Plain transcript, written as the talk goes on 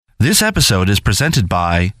This episode is presented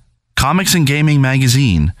by Comics and Gaming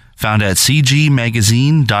Magazine, found at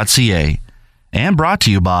cgmagazine.ca, and brought to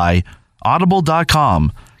you by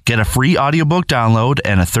Audible.com. Get a free audiobook download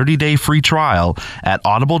and a 30-day free trial at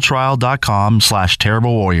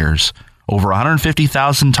audibletrial.com/terriblewarriors. Over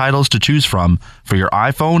 150,000 titles to choose from for your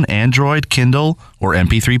iPhone, Android, Kindle, or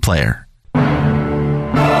MP3 player.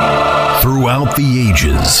 Throughout the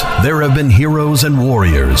ages, there have been heroes and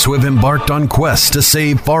warriors who have embarked on quests to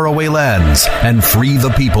save faraway lands and free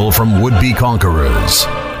the people from would-be conquerors.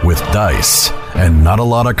 With dice and not a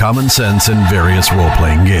lot of common sense in various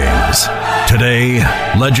role-playing games. Today,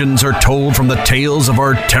 legends are told from the tales of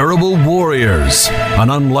our terrible warriors,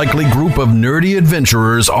 an unlikely group of nerdy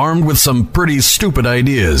adventurers armed with some pretty stupid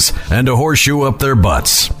ideas and a horseshoe up their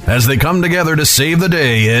butts, as they come together to save the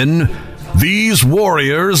day in These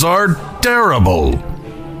Warriors Are Terrible.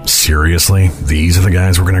 Seriously, these are the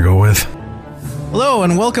guys we're gonna go with? Hello,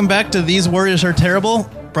 and welcome back to These Warriors Are Terrible,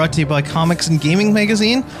 brought to you by Comics and Gaming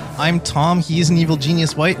Magazine. I'm Tom, he's an evil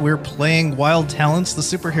genius white. We're playing Wild Talents, the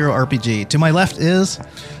superhero RPG. To my left is...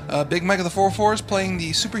 Big Mike of the 404s playing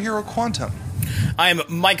the superhero Quantum. I'm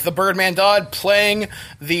Mike the Birdman Dodd playing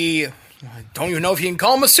the... I don't even know if you can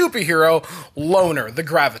call him a superhero, Loner, the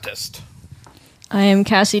Gravitist. I am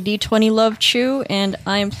Cassie D20 Love Chew, and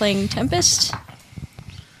I am playing Tempest.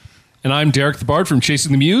 And I'm Derek the Bard from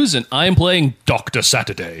Chasing the Muse, and I am playing Dr.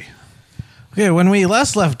 Saturday. Okay, when we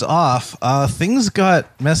last left off, things got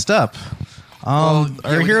messed up.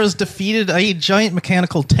 Our heroes defeated a giant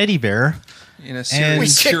mechanical teddy bear. In a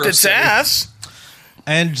series We kicked its ass.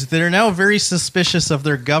 And they're now very suspicious of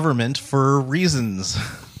their government for reasons.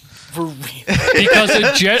 Because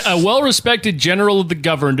a well-respected general of the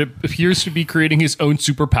government appears to be creating his own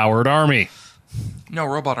super-powered army. No,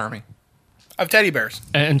 robot army. Of teddy bears.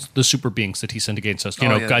 And the super beings that he sent against us.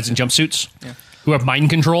 Yeah, Guys in jumpsuits who have mind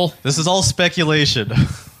control. This is all speculation.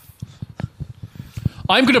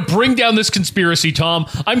 I'm going to bring down this conspiracy, Tom.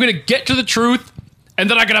 I'm going to get to the truth, and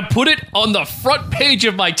then I'm going to put it on the front page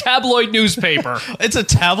of my tabloid newspaper. It's a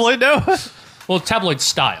tabloid now? Well, tabloid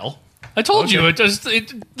style. I told you, it's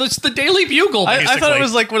the Daily Bugle, basically. I thought it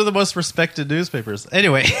was like one of the most respected newspapers.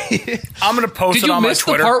 Anyway. I'm going to post it on my Twitter. Did you miss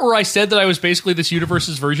the part where I said that I was basically this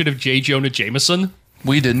universe's version of J. Jonah Jameson?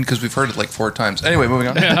 We didn't, because we've heard it like 4 times. Anyway, moving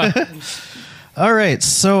on. Yeah. All right,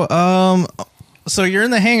 so you're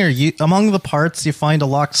in the hangar. Among the parts, you find a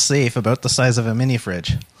locked safe about the size of a mini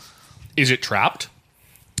fridge. Is it trapped?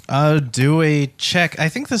 Do a check. I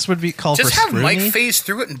think this would be called for Just have scrutiny. Mike phase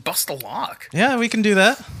through it and bust the lock. Yeah, we can do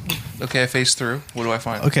that. Okay, I face through. What do I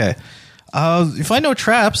find? Okay. You find no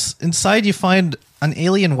traps. Inside, you find an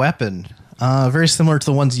alien weapon, very similar to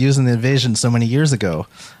the ones used in the invasion so many years ago.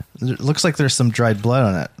 It looks like there's some dried blood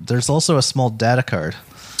on it. There's also a small data card.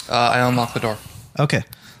 I unlock the door. Okay.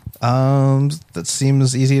 That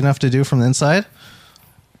seems easy enough to do from the inside.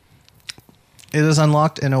 It is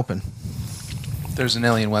unlocked and open. There's an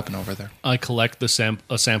alien weapon over there. I collect a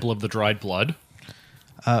sample of the dried blood.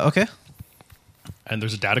 Okay. And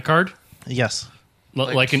there's a data card? Yes.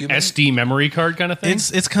 Like an human? SD memory card kind of thing?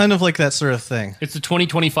 It's kind of like that sort of thing. It's the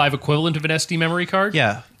 2025 equivalent of an SD memory card?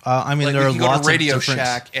 Yeah. I mean, Like there are we can go lots to Radio of different...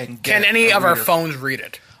 Shack and get Can any a of our reader. phones read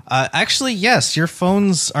it? Actually, yes. Your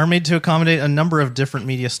phones are made to accommodate a number of different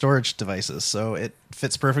media storage devices, so it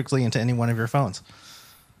fits perfectly into any one of your phones.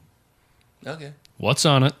 Okay. What's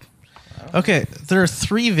on it? Okay, there are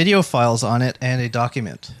 3 video files on it and a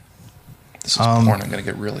document. This is porn. I'm going to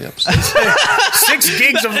get really upset. 6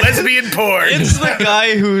 gigs of lesbian porn. It's the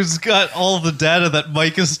guy who's got all the data that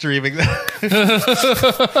Mike is streaming.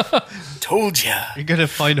 Told ya. You're going to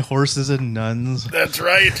find horses and nuns. That's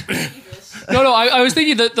right. No, I was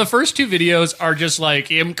thinking that the first 2 videos are just like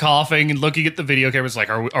him coughing and looking at the video cameras like,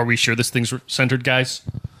 are we sure this thing's centered, guys?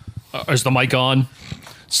 Is the mic on?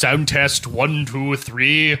 Sound test, 1, 2,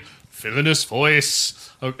 3... Villainous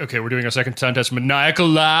voice. Okay, we're doing our second sound test. Maniacal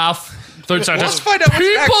laugh. Third sound Let's test. find out what's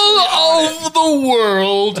People actually of the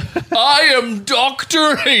world, I am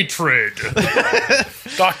Dr. Hatred.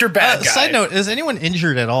 Dr. Bad Guy. Side note, is anyone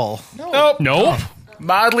injured at all? Nope.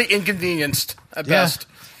 Mildly inconvenienced at best.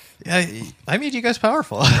 Yeah, I made you guys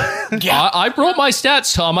powerful. I wrote my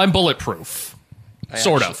stats, Tom. I'm bulletproof. I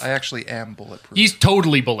actually am bulletproof. He's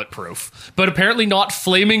totally bulletproof, but apparently not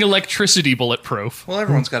flaming electricity bulletproof. Well,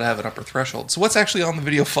 everyone's got to have an upper threshold. So what's actually on the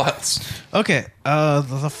video files? Okay,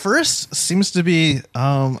 the first seems to be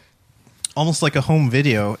almost like a home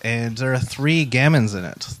video, and there are 3 gammons in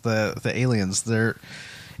it. The aliens.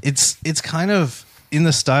 It's kind of in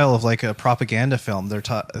the style of like a propaganda film. They're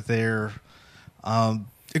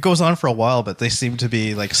it goes on for a while, but they seem to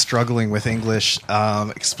be like struggling with English,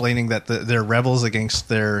 explaining that they're rebels against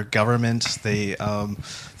their government. They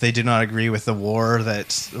do not agree with the war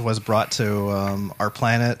that was brought to our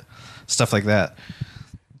planet, stuff like that.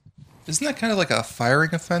 Isn't that kind of like a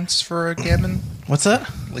firing offense for a gammon? What's that?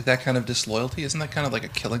 Like that kind of disloyalty? Isn't that kind of like a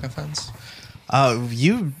killing offense?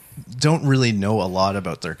 You don't really know a lot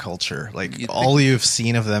about their culture. Like, all you've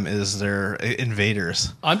seen of them is their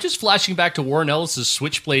invaders. I'm just flashing back to Warren Ellis's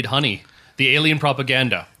Switchblade Honey, the alien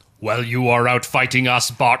propaganda. While you are out fighting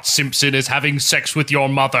us, Bart Simpson is having sex with your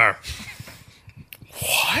mother.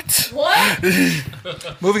 What?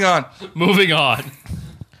 Moving on. Moving on.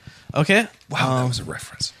 Okay. Wow, that was a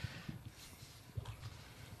reference.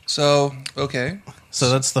 So, okay. So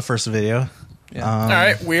that's the first video. Yeah. All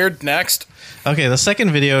right, weird. Next. Okay, the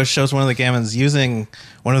second video shows one of the gammons using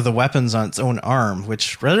one of the weapons on its own arm,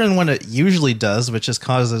 which, rather than what it usually does, which just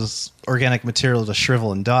causes organic material to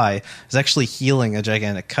shrivel and die, is actually healing a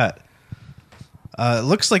gigantic cut. It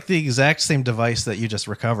looks like the exact same device that you just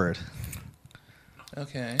recovered.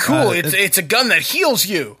 Okay. Cool. It's a gun that heals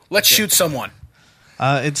you. Let's shoot someone.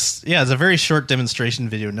 It's a very short demonstration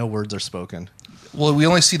video. No words are spoken. Well, we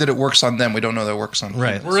only see that it works on them. We don't know that it works on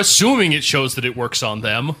Right. humans. We're assuming it shows that it works on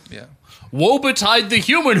them. Yeah. Woe betide the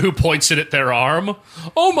human who points it at their arm.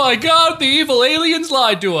 Oh my god, the evil aliens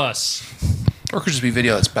lied to us. Or it could just be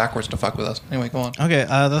video that's backwards to fuck with us. Anyway, go on. Okay,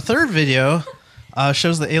 the third video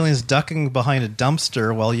shows the aliens ducking behind a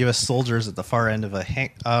dumpster while U.S. soldiers at the far end of a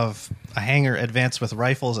hangar advance with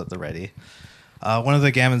rifles at the ready. One of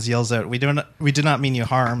the gammons yells out, "We do not mean you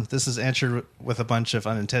harm." This is answered with a bunch of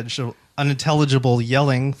unintelligible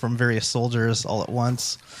yelling from various soldiers all at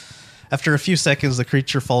once. After a few seconds, the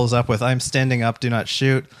creature follows up with, "I'm standing up, do not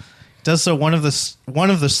shoot." Does so. One of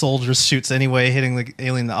the soldiers shoots anyway, hitting the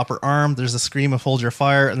alien in the upper arm. There's a scream of "Hold your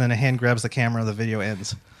fire," and then a hand grabs the camera. The video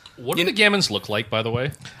ends. What do the gammons look like, by the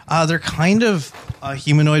way? They're kind of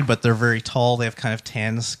humanoid, but they're very tall. They have kind of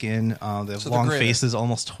tan skin. They have long gray. faces,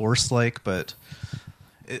 almost horse-like, but...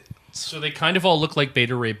 So they kind of all look like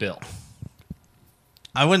Beta Ray Bill.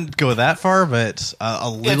 I wouldn't go that far, but a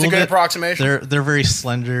little bit. It's a good approximation. They're very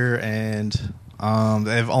slender, and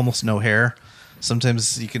they have almost no hair.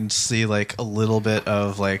 Sometimes you can see like a little bit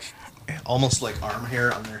of like almost like arm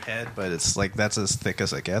hair on their head, but it's like that's as thick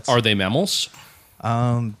as it gets. Are they mammals?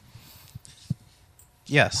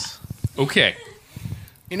 Yes. Okay.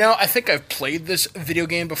 You know, I think I've played this video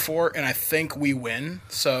game before, and I think we win.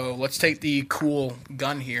 So let's take the cool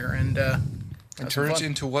gun here and Turn it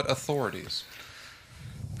into what authorities?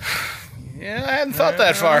 Yeah, I hadn't thought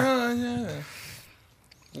that far.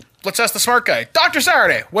 Let's ask the smart guy. Dr.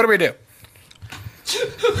 Saturday, what do we do?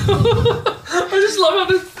 I just love how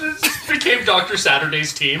this became Dr.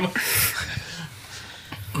 Saturday's team.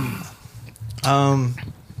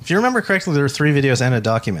 If you remember correctly, there were 3 videos and a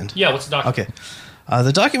document. Yeah, what's the document? Okay.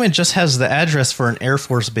 The document just has the address for an Air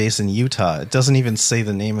Force base in Utah. It doesn't even say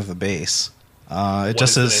the name of the base. It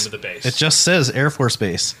just is the says name of the base? It just says Air Force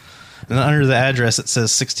Base. And then under the address, it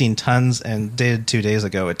says 16 tons and dated 2 days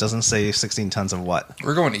ago. It doesn't say 16 tons of what.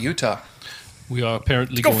 We're going to Utah. We are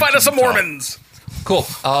apparently Go going find to us some Utah. Mormons. Cool.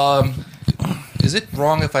 Is it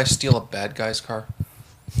wrong if I steal a bad guy's car?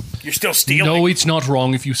 You're still stealing. No, it's not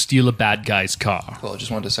wrong if you steal a bad guy's car. Well, I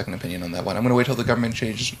just wanted a second opinion on that one. I'm going to wait till the government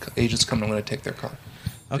agents come and I'm going to take their car.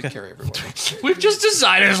 Okay. To carry everyone. We've just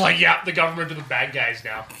decided, it's like, yeah, the government are the bad guys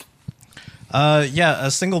now. Yeah,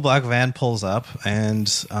 a single black van pulls up, and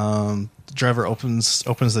the driver opens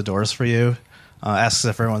the doors for you, asks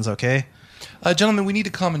if everyone's okay. Gentlemen, we need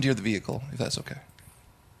to commandeer the vehicle, if that's okay.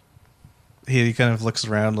 He kind of looks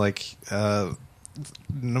around like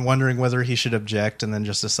wondering whether he should object, and then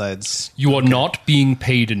just decides... You are not being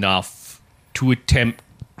paid enough to attempt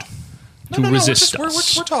to resist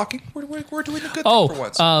us. We're talking. We're doing a good thing for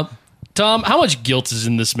once. Tom, how much guilt is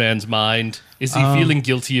in this man's mind? Is he feeling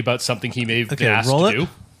guilty about something he may have been asked roll to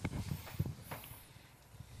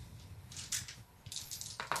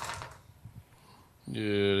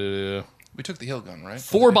do? We took the hill gun, right?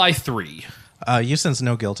 4 by 3. You sense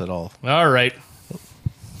no guilt at all. All right.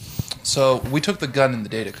 So we took the gun in the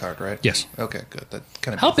data card, right? Yes. Okay, good. That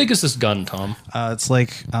kind of. How big is this gun, Tom? It's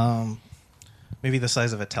like maybe the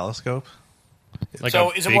size of a telescope. Like So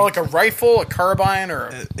a is it big- more like a rifle, a carbine, or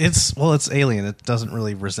It's alien. It doesn't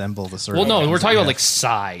really resemble the sort Well, of... no, guns we're that talking you about have. like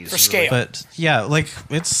size. for scale? But yeah, like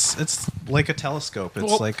it's like a telescope. It's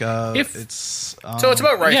Well, like if- it's So it's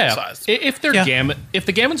about rifle Yeah, size. if they're Yeah. if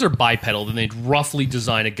the gammons are bipedal, then they'd roughly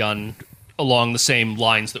design a gun along the same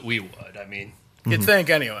lines that we would. I mean, You'd think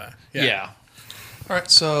anyway. yeah. All right,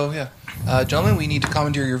 so yeah, gentlemen, we need to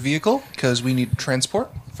commandeer your vehicle because we need transport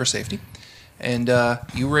for safety, And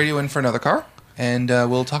you radio in for another car, and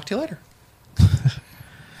we'll talk to you later.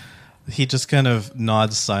 He just kind of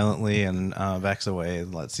nods silently and backs away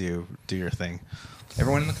and lets you do your thing.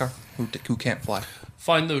 Everyone in the car who can't fly.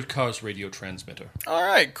 Find the car's radio transmitter. All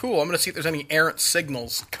right, cool. I'm going to see if there's any errant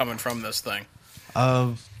signals coming from this thing.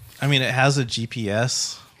 I mean, it has a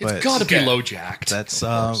GPS, but It's got to be Okay. low jacked. that's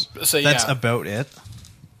So, that's yeah. about it.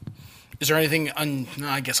 Is there anything? No,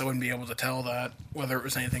 I guess I wouldn't be able to tell that whether it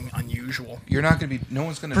was anything unusual. You're not going to be. No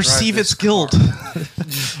one's going to Perceive its guilt.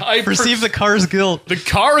 I Perceive the car's guilt. The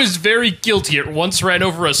car is very guilty. It once ran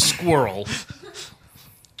over a squirrel.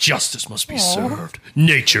 Justice must be served.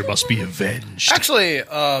 Nature must be avenged. Actually,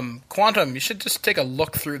 Quantum, you should just take a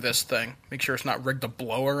look through this thing. Make sure it's not rigged to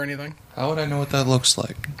blow or anything. How would I know what that looks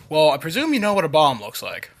like? Well, I presume you know what a bomb looks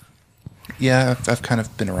like. Yeah, I've kind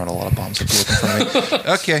of been around a lot of bombs that blew up in front of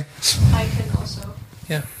me. Okay. I can also.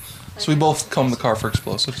 Yeah. So we both comb the car for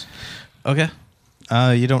explosives. Okay.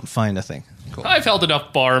 You don't find a thing. I've held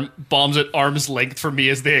enough bombs at arm's length for me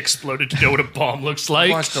as they exploded to know what a bomb looks I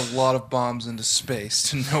like. launched a lot of bombs into space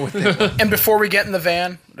to know what they were. And before we get in the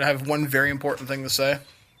van, I have one very important thing to say.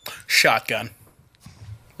 Shotgun.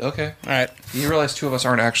 Okay. All right. You realize two of us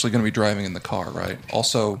aren't actually going to be driving in the car, right?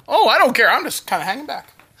 Also, Oh, I don't care. I'm just kind of hanging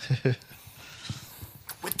back.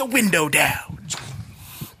 With the window down.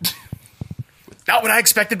 Not what I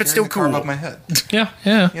expected, but still carrying the car cool. above my head. Yeah,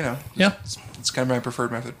 yeah. You know. Yeah. It's kind of my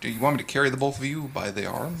preferred method. Do you want me to carry the both of you by the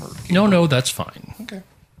arm? Or No, that's fine. Okay.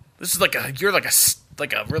 This is you're like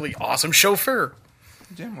a really awesome chauffeur.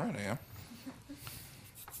 Damn right I am.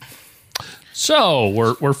 So,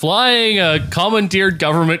 we're flying a commandeered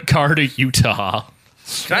government car to Utah.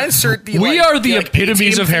 Can I insert the? We are the like, epitomes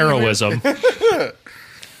ATM of heroism.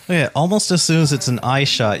 Yeah, almost as soon as it's an eye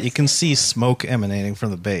shot, you can see smoke emanating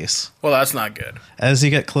from the base. Well, that's not good. As you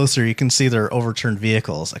get closer, you can see their overturned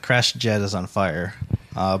vehicles. A crashed jet is on fire.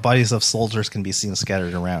 Bodies of soldiers can be seen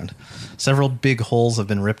scattered around. Several big holes have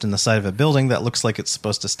been ripped in the side of a building that looks like it's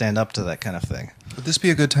supposed to stand up to that kind of thing. Would this be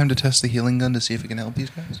a good time to test the healing gun to see if it can help these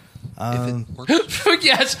guys? If it works?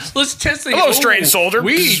 Yes, let's test the... Hello, strange soldier.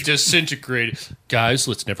 We disintegrated. Guys,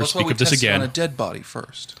 let's never That's why speak we of this test it on again. a dead body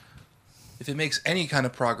first. If it makes any kind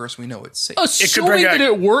of progress, we know it's safe. Assuming that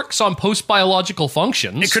it works on post-biological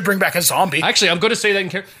functions. It could bring back a zombie. Actually, I'm going to say that in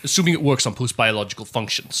care. Assuming it works on post-biological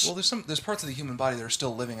functions. Well, there's parts of the human body that are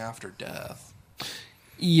still living after death.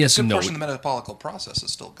 Yes A and good no. portion of the metabolical process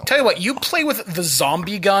is still going. Tell you what, you play with the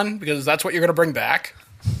zombie gun because that's what you're going to bring back.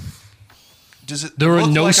 Does it There are look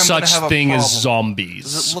no like I'm gonna such have a thing as problem? zombies.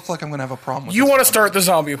 Does it look like I'm going to have a problem with You this want to zombie? start the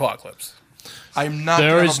zombie apocalypse. I'm not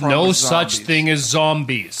There gonna have is a problem no with such zombies. thing as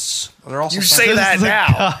zombies. They're also You say that The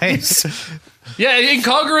now. guys. Yeah,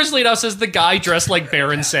 incongruously enough says the guy dressed like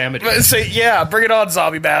Baron Samedi. Say, yeah, bring it on,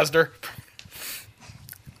 zombie bastard.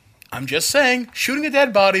 I'm just saying, shooting a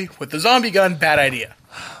dead body with the zombie gun, bad idea.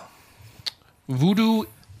 Voodoo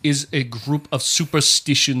is a group of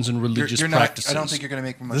superstitions and religious You're not. practices. I don't think you're going to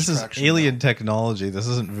make much This is traction. alien technology. This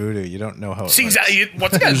isn't voodoo. You don't know how it See, works. exactly.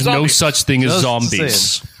 Once again, There's no zombies. such thing as Just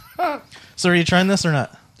zombies. So are you trying this or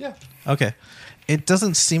not? Yeah, Okay. It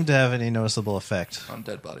doesn't seem to have any noticeable effect. on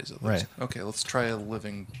dead bodies at Right. least. Okay, let's try a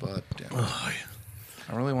living butt. Damn it.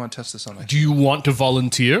 I really want to test this on my. Do you want to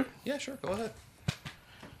volunteer? Yeah, sure. Go ahead.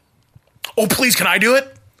 Oh, please, can I do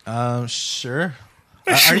it? Sure.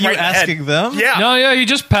 Shoot Are you right in the head. asking them? Yeah. No, yeah, he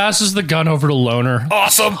just passes the gun over to Loner.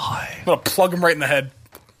 Awesome. I'm going to plug him right in the head.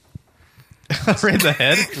 Right in the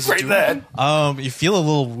head. Right in the head. You feel a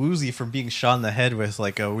little woozy from being shot in the head with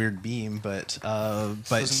like a weird beam, but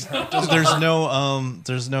there's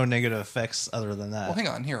no negative effects other than that. Well, hang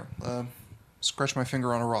on. Here, scratch my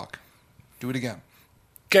finger on a rock. Do it again.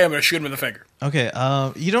 Okay, I'm going to shoot him in the finger. Okay.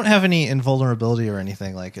 You don't have any invulnerability or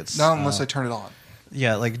anything like it's Not unless I turn it on.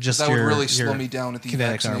 yeah, like just That would your, really slow your me down at the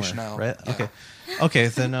kinetic vaccination armor, now. right? Yeah. Okay,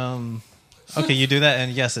 then okay, you do that,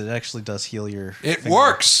 and yes, it actually does heal your. It finger.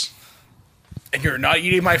 works. And you're not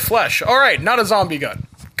eating my flesh. All right, not a zombie gun.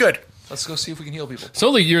 Good. Let's go see if we can heal people. It's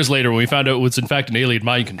only years later when we found out it was in fact an alien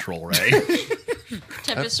mind control ray.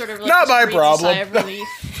 Tempest sort of like Not just my breathes a problem. sigh of relief.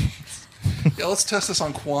 Yeah, let's test this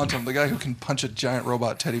on Quantum, the guy who can punch a giant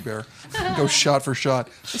robot teddy bear. Go shot for shot.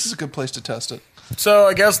 This is a good place to test it. So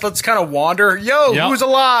I guess let's kind of wander. Yo, Yep. who's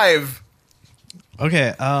alive?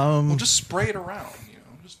 Okay. We'll just spray it around. You know,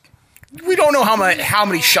 just We don't know how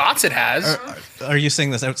many shots it has. Are you saying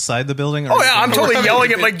this outside the building? Or Oh yeah, I'm totally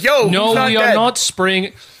yelling at like, yo, no, who's not we are dead? not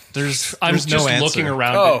spraying. There's I'm no just answer. looking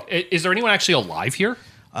around. Oh. Is there anyone actually alive here?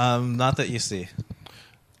 Not that you see.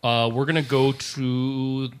 We're gonna go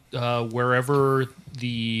to wherever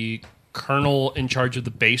the colonel in charge of the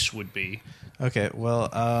base would be. Okay. Well,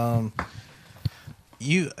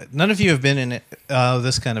 None of you have been in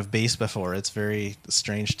this kind of base before. It's very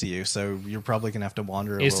strange to you, so you're probably gonna have to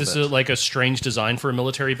wander a Is little this bit. like a strange design for a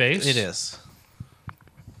military base? It is.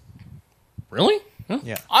 Really? Huh?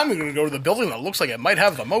 Yeah. I'm going to go to the building that looks like it might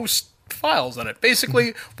have the most files in it.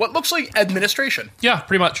 Basically, what looks like administration. Yeah,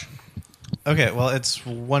 pretty much. Okay. Well, it's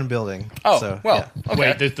one building. Oh, so, well, yeah.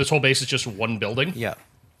 okay. Wait, this whole base is just one building? Yeah.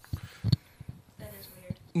 That is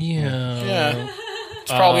weird. Yeah. Yeah.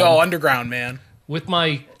 It's probably all underground, man. With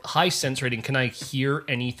my high sense rating, can I hear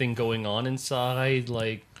anything going on inside?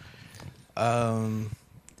 Like,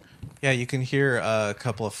 Yeah, you can hear a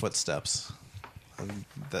couple of footsteps.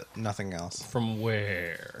 Nothing else. from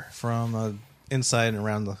where? From inside and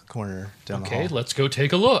around the corner down the Okay, hall. let's go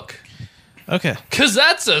take a look. Okay. Because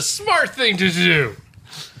that's a smart thing to do.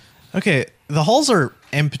 Okay, the halls are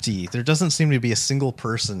empty. There doesn't seem to be a single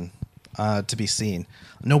person to be seen.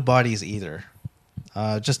 No bodies either.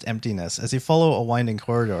 Just emptiness. As you follow a winding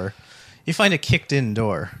corridor, you find a kicked-in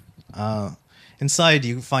door. Inside,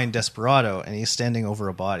 you find Desperado, and he's standing over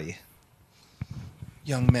a body.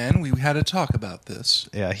 Young man, we had a talk about this.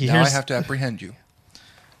 Yeah, he now I hears- have to apprehend you.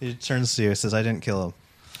 He turns to you and says, I didn't kill him.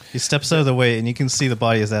 He steps out of the way, and you can see the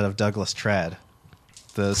body is that of Douglas Trad,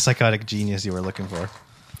 the psychotic genius you were looking for.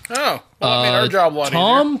 Oh, well, that made our job a lot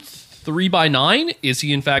Tom, 3x9, is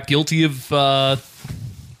he in fact guilty of the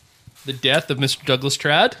death of Mr. Douglas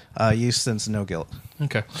Trad? You sense no guilt.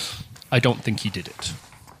 Okay. I don't think he did it.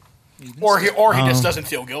 easier. Or he just doesn't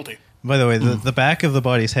feel guilty. By the way, the back of the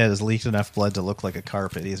body's head has leaked enough blood to look like a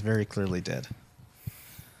carpet. He is very clearly dead.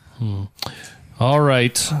 All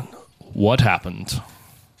right. What happened?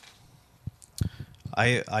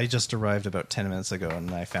 I just arrived about 10 minutes ago, and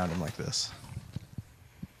I found him like this.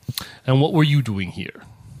 And what were you doing here?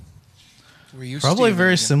 Were you Probably stealing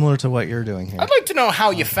very again? similar to what you're doing here. I'd like to know how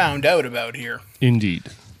you found out about here. Indeed.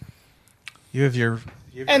 You have your...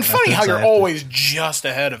 And funny how methods, I you're have to- always just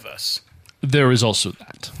ahead of us. There is also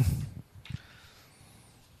that.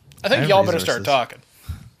 I think have y'all better start resources. talking.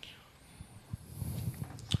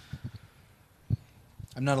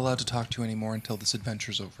 I'm not allowed to talk to you anymore until this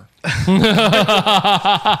adventure's over.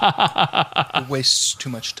 It wastes too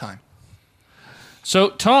much time. So,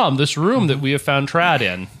 Tom, this room that we have found Trad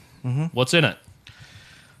in, what's in it?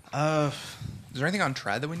 Is there anything on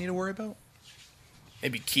Trad that we need to worry about?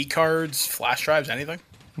 Maybe key cards, flash drives, anything?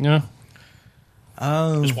 Yeah.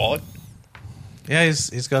 His wallet? Yeah,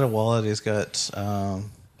 he's got a wallet. He's got...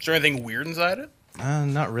 Is there anything weird inside it?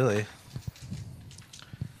 not really.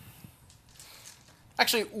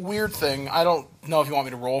 Actually, weird thing. I don't know if you want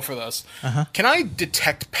me to roll for this. Can I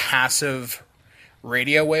detect passive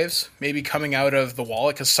radio waves maybe coming out of the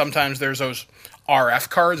wallet? Because sometimes there's those RF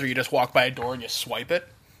cards where you just walk by a door and you swipe it.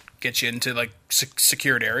 Get you into, like,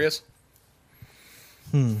 secured areas.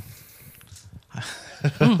 I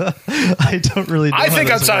don't really know I how think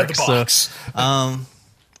this outside works, the box.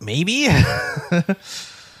 So, maybe?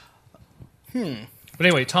 But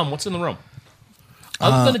anyway, Tom, what's in the room?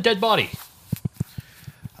 Other than a dead body.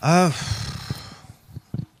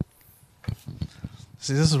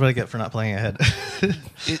 See, this is what I get for not playing ahead.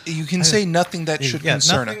 You can say nothing that should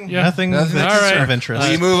concern nothing, it. Yeah. nothing Nothing that's All right. of interest.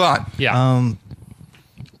 We move on. Yeah.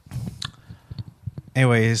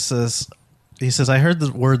 Anyway, he says, I heard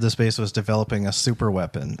the word this base was developing a super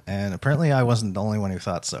weapon, and apparently I wasn't the only one who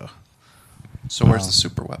thought so. So where's the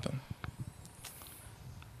super weapon?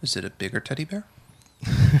 Is it a bigger teddy bear?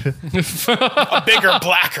 A bigger,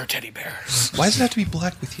 blacker teddy bear. Why does it have to be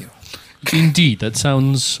black with you? Indeed, that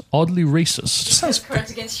sounds oddly racist.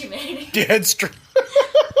 Cards Against Humanity. Dead straight.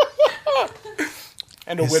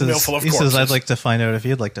 And a windmill full of he corpses. says, I'd like to find out if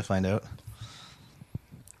you'd like to find out.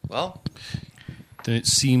 Well, Then it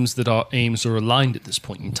seems that our aims are aligned at this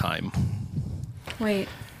point in time. Wait,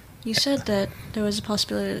 you said that there was a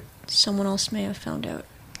possibility that someone else may have found out.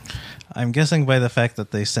 I'm guessing by the fact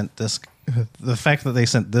that they sent this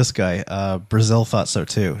guy, Brazil thought so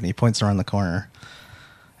too, and he points around the corner.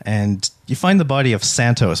 And you find the body of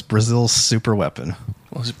Santos, Brazil's super weapon.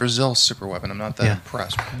 well, it's Brazil's super weapon. I'm not that Yeah.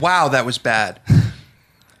 impressed. Wow, that was bad.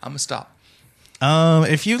 I'm gonna stop.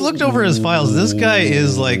 If you looked over his files, this guy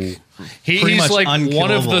is like pretty He's much like one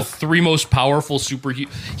of the unkillable. three most powerful superheroes.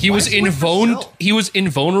 He was is he with Brazil? He was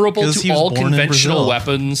invulnerable 'Cause to he was all born in conventional Brazil.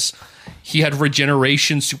 weapons. He had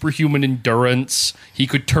regeneration, superhuman endurance. He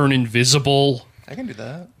could turn invisible. I can do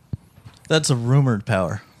that. That's a rumored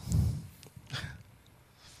power.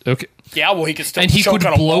 Okay, Yeah, well, he could still and he choke could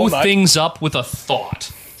on a blow walnut. things up with a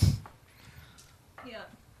thought. Yeah.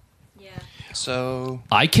 Yeah. So,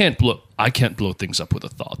 I can't blow things up with a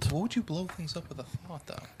thought. what would you blow things up with a thought,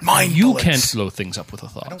 though? Mind You bullets. can't blow things up with a I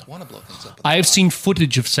thought. don't want to blow things up with I a have thought. seen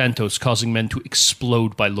footage of Santos causing men to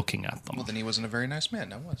explode by looking at them. Well, then he wasn't a very nice man,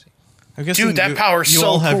 now was he? I'm guessing Dude, that power's you so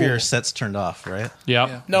all have cool. your sets turned off, right? Yeah.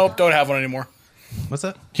 Yeah. Nope, don't have one anymore. What's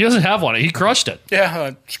that? He doesn't have one. He crushed it.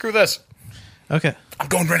 Yeah, screw this. Okay. I'm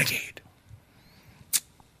going renegade.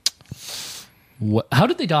 How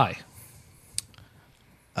did they die?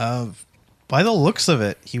 By the looks of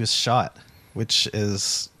it, he was shot, which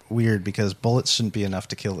is weird because bullets shouldn't be enough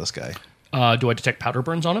to kill this guy. Do I detect powder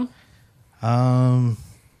burns on him? Um.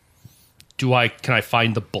 Can I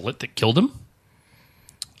find the bullet that killed him?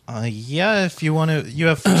 Yeah, if you want to, you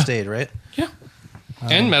have first aid, right? Yeah.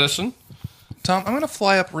 And medicine. Tom, I'm going to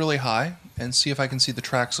fly up really high and see if I can see the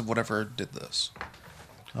tracks of whatever did this.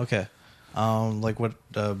 Okay. Like what?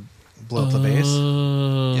 Blow up the base.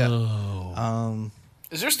 Yeah.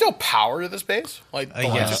 Is there still power to this base? Like, the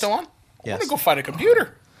lights yes. are still on? I Yes. want to go find a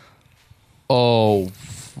computer. Oh,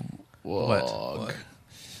 What?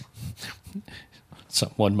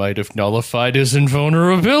 someone might have nullified his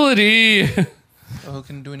invulnerability. Oh,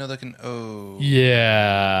 do we know that can... Oh.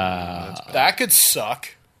 Yeah. That could suck.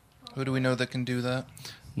 Who do we know that can do that?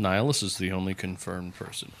 Nihilus is the only confirmed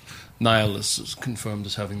person. Nihilus is confirmed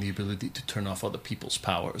as having the ability to turn off other people's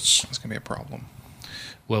powers. That's going to be a problem.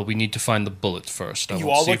 Well, we need to find the bullet first. I You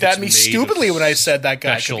want to all see looked if at it's me made stupidly of when I said that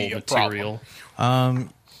guy could special be a material. problem.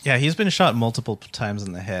 Yeah, he's been shot multiple times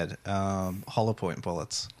in the head. Hollow point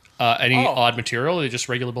bullets. Any Oh. odd material or just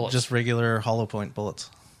regular bullets? Just regular hollow point bullets.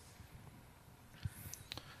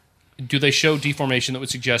 Do they show deformation that would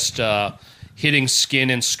suggest hitting skin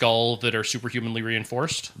and skull that are superhumanly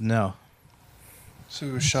reinforced? No. So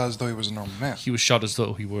he was shot as though he was a normal man. He was shot as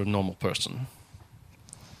though he were a normal person.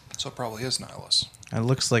 So it probably is Nihilus. It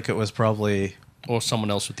looks like it was probably. Or someone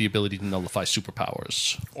else with the ability to nullify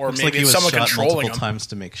superpowers. Or Looks maybe like he it's was someone shot controlling multiple him. times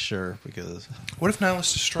to make sure because. What if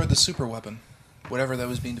Nihilus destroyed the super weapon? Whatever that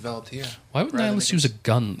was being developed here. Why would Rather than Nihilus make use a him-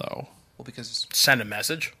 gun, though? Well, because... Send a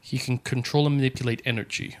message. He can control and manipulate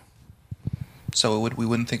energy. So we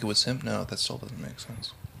wouldn't think it was him? No, that still doesn't make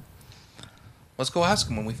sense. Let's go ask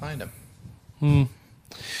him when we find him.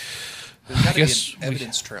 There's got to be guess an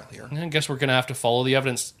evidence trail here. I guess we're going to have to follow the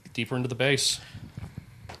evidence deeper into the base.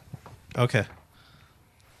 Okay.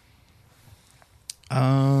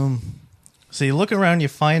 So you look around, you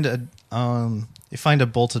find a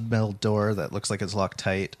bolted metal door that looks like it's locked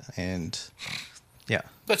tight, and yeah,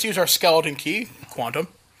 Let's use our skeleton key, Quantum.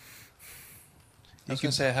 I was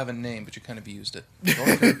going to say I have a name, but you kind of used it. Go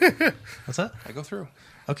through. what's that? I go through.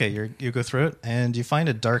 Okay, you go through it, and you find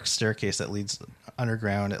a dark staircase that leads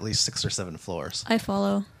underground, at least 6 or 7 floors. I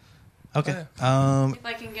follow. Okay. If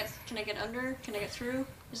I can I get under? Can I get through?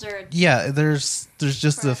 Is there a... Yeah, there's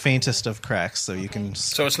just the faintest of cracks, so you can.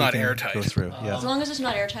 So it's you not can airtight. Go through. As Yeah. long as it's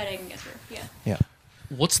not airtight, I can get through. Yeah. Yeah.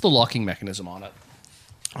 What's the locking mechanism on it?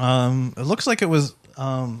 It looks like it was.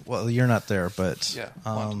 Well, you're not there, but Yeah. It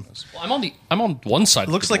Well, I'm on one side.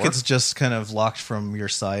 looks of the like door. it's just kind of locked from your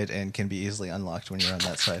side and can be easily unlocked when you're on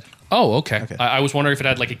that side. Oh, okay. Okay. I was wondering if it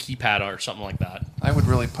had like a keypad or something like that. I would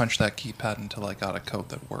really punch that keypad until I got a code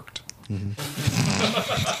that worked.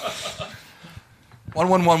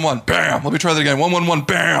 1111, bam! Let me try that again. 111,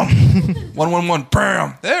 bam! 111,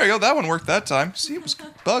 bam! There you go. That one worked that time. See, it was a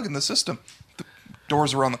bug in the system. The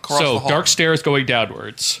doors around the across the So hall. dark stairs going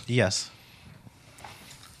downwards. Yes.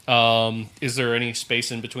 Is there any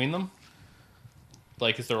space in between them?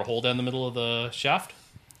 Like, is there a hole down the middle of the shaft?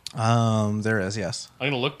 There is. Yes. I'm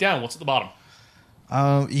gonna look down. What's at the bottom?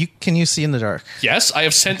 Can you see in the dark? Yes, I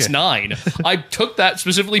have sense Okay. 9. I took that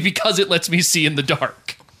specifically because it lets me see in the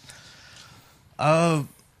dark.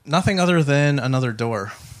 Nothing other than another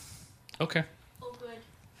door. Okay. Oh,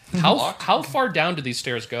 good. How far down do these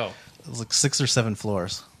stairs go? It's like 6 or 7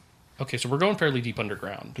 floors. Okay, so we're going fairly deep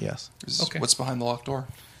underground. Yes. Okay. What's behind the locked door?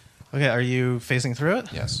 Okay. Are you facing through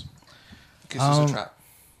it? Yes. In case there's a trap.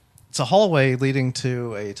 It's a hallway leading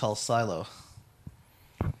to a tall silo.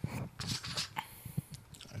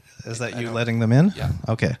 Is that you know. letting them in? Yeah.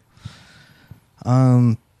 Okay.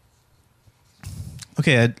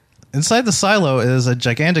 Okay. Inside the silo is a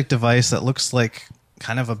gigantic device that looks like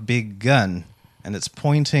kind of a big gun, and it's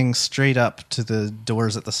pointing straight up to the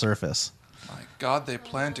doors at the surface. My God, they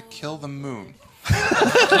plan to kill the moon.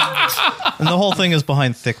 And the whole thing is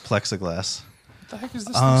behind thick plexiglass. What the heck is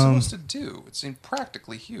this thing supposed to do? It seemed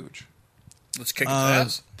practically huge. Let's kick its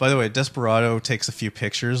ass. By the way, Desperado takes a few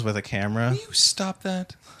pictures with a camera. Will you stop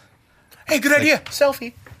that? Hey, good idea.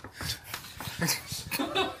 Selfie.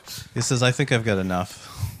 He says, "I think I've got enough."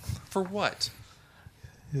 For what?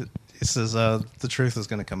 He says, "The truth is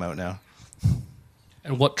going to come out now."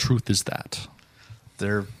 And what truth is that?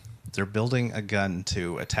 They're building a gun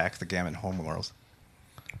to attack the Gammon homeworld.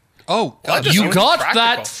 Oh, God. just You seems got practical.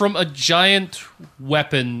 that from a giant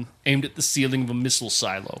weapon aimed at the ceiling of a missile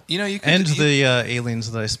silo. You know, you could... And the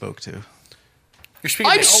aliens that I spoke to. You're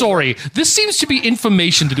speaking I'm to- sorry. This seems to be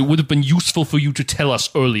information that it would have been useful for you to tell us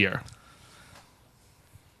earlier.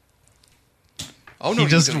 Oh, no, He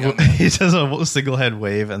just you don't, young man. he does a single head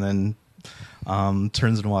wave and then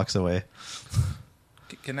turns and walks away.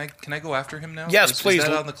 Can I go after him now? Yes, Is please.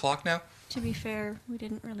 that on the clock now? To be fair, we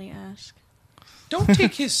didn't really ask. Don't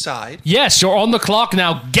take his side. Yes, you're on the clock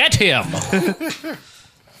now. Get him.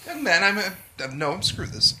 Young man, no, screw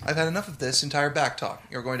this. I've had enough of this entire back talk.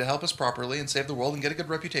 You're going to help us properly and save the world and get a good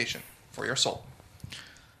reputation for your soul.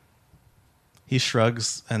 He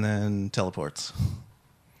shrugs and then teleports.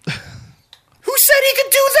 Who said he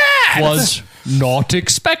could do that? Was not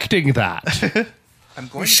expecting that. I'm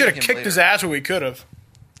going We to should get have him kicked later. his ass when we could have.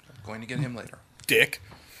 I'm going to get him later. Dick.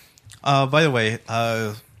 By the way,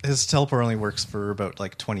 his teleport only works for about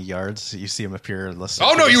like 20 yards. You see him appear.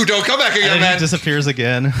 Oh, no, you don't. Come back here, And young then he man. disappears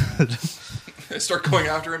again. I start going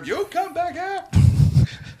after him. You come back here.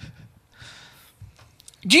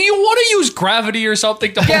 Do you want to use gravity or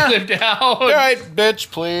something to hold him down? All right,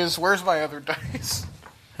 bitch, please. Where's my other dice?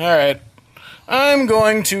 All right. I'm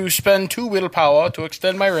going to spend 2 willpower to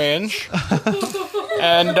extend my range.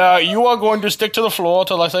 And you are going to stick to the floor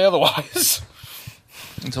till I say otherwise.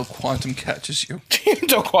 Until Quantum catches you.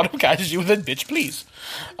 Until Quantum catches you, then bitch, please.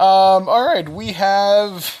 All right, we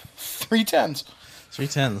have 3 10s. 3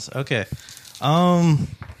 10s. Okay.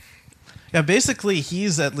 Yeah, basically,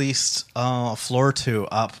 he's at least a floor or 2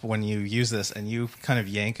 up when you use this, and you kind of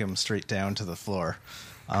yank him straight down to the floor.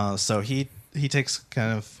 So he takes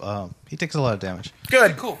he takes a lot of damage.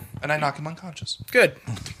 Good, Cool. And I knock him unconscious. good.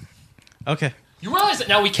 Okay. You realize that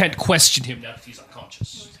now we can't question him now that he's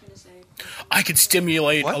unconscious. I could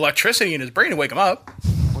stimulate What? electricity in his brain to wake him up.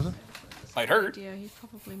 Was it? Might hurt. Yeah, he's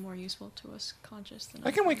probably more useful to us conscious than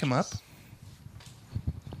I can wake him up.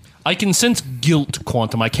 I can sense guilt,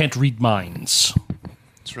 Quantum. I can't read minds.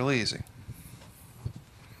 It's really easy.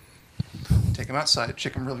 Take him outside.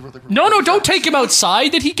 Shake him really, really, really. No, really don't fast. take him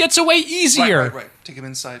outside. That he gets away easier. Right. Take him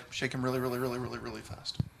inside. Shake him really, really, really, really, really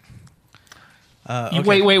fast. You-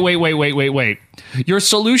 Wait. Your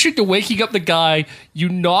solution to waking up the guy you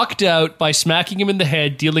knocked out by smacking him in the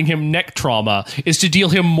head, dealing him neck trauma, is to deal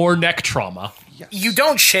him more neck trauma. You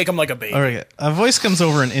don't shake him like a baby. All right. A voice comes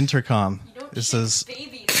over an intercom. It says,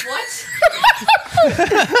 babies. What?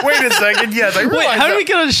 Wait a second. Yes, I "Wait, realize how do that. we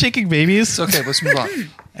get on shaking babies?" Okay, let's move on.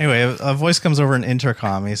 Anyway, a voice comes over an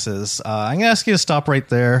intercom. He says, "I'm gonna ask you to stop right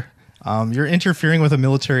there. You're interfering with a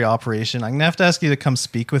military operation. I'm gonna have to ask you to come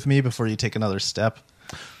speak with me before you take another step."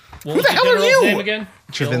 Who the hell are you? Name again?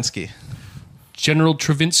 Travinsky. General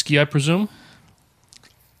Travinsky, I presume.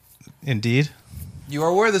 Indeed. You are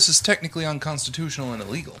aware this is technically unconstitutional and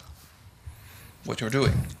illegal. What you're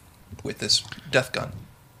doing with this death gun.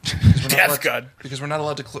 Death gun. Because we're not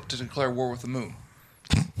allowed to declare war with the moon.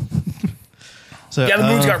 So, Yeah, the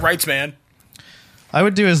moon's got rights, man. I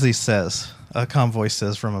would do as he says. A calm voice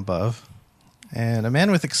says from above. And a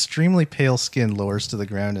man with extremely pale skin lowers to the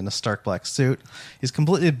ground in a stark black suit. He's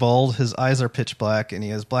completely bald, his eyes are pitch black, and he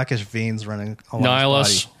has blackish veins running along Nihilus.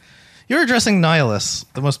 his body. You're addressing Nihilus,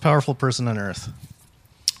 the most powerful person on Earth.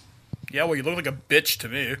 Yeah, well, you look like a bitch to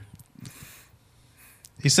me.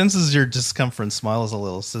 He senses your discomfort and smiles a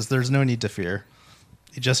little, says there's no need to fear.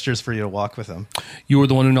 He gestures for you to walk with him. You were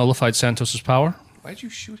the one who nullified Santos's power? Why'd you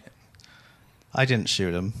shoot him? I didn't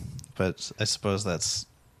shoot him, but I suppose that's...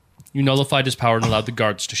 You nullified his power and allowed the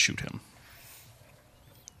guards to shoot him.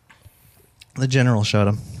 The general shot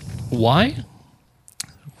him. Why?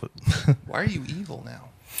 Why are you evil now?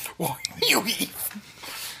 Well, you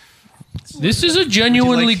This is a Would you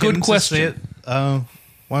genuinely like him good to question. say it?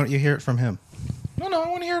 Why don't you hear it from him? No, I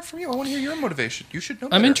want to hear it from you. I want to hear your motivation. You should know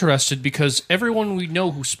I'm better. interested because everyone we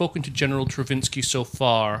know who's spoken to General Travinsky so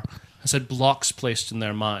far has had blocks placed in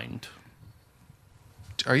their mind.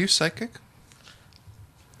 Are you psychic?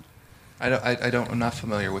 I'm not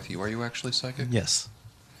familiar with you. Are you actually psychic? Yes.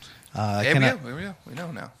 Yeah, we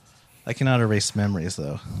know now. I cannot erase memories,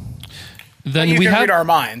 though. Then You we can have read our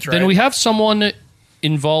minds, right? Then we have someone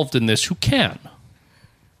involved in this who can.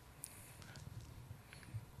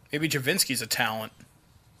 Maybe Javinsky's a talent.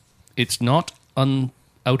 It's not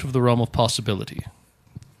out of the realm of possibility.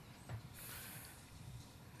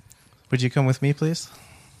 Would you come with me, please?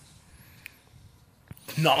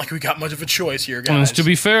 Not like we got much of a choice here, And guys. to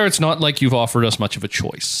be fair, it's not like you've offered us much of a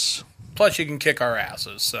choice. Plus, you can kick our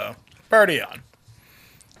asses, so party on.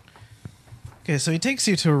 Okay, so he takes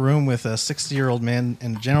you to a room with a 60-year-old man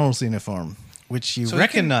in a general's uniform, which you So he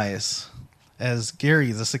recognize as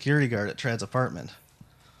Gary, the security guard at Trad's apartment.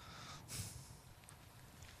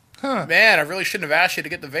 Man, I really shouldn't have asked you to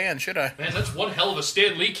get the van, should I? Man, that's one hell of a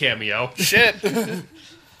Stan Lee cameo. Shit. Hey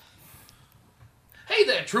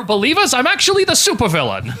there, true believers. I'm actually the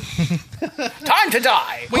supervillain. Time to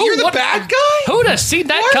die. Wait, you're the bad guy? Who'd have seen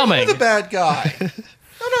that Why coming? are you the bad guy?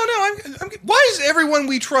 No. Why is everyone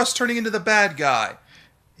we trust turning into the bad guy?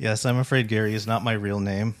 Yes, I'm afraid Gary is not my real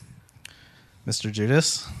name. Mr.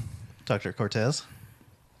 Judas, Dr. Cortez,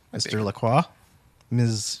 Mr. Lacroix,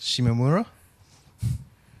 Ms. Shimamura.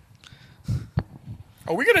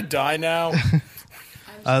 Are we gonna die now?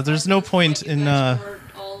 There's no point in... We're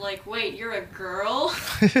all like, wait, you're a girl?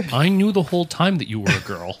 I knew the whole time that you were a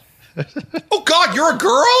girl. Oh God, you're a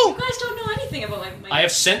girl? You guys don't know anything about my I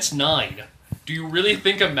have sense 9. Do you really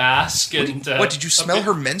think a mask and... What, did you smell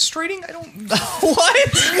her menstruating? I don't...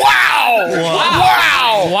 What?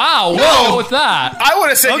 Wow! Wow, we'll go with that. I would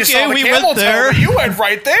have said you Okay, saw the we camel went there. toe, but you went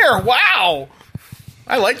right there. Wow!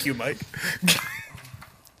 I like you, Mike.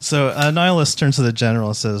 So Nihilus turns to the general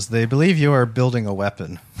and says, they believe you are building a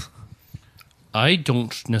weapon. I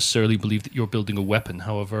don't necessarily believe that you're building a weapon,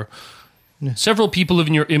 however. Several people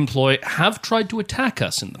in your employ have tried to attack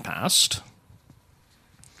us in the past.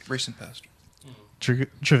 Recent past.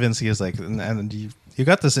 Travinsky is like, and you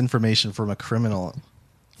got this information from a criminal.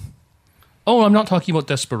 Oh, I'm not talking about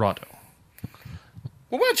Desperado.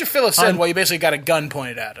 Well, why don't you fill us in while you basically got a gun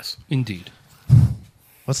pointed at us? Indeed.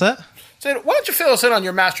 What's that? So why don't you fill us in on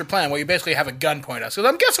your master plan while you basically have a gun pointed at us? Because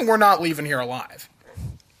I'm guessing we're not leaving here alive.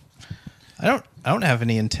 I don't have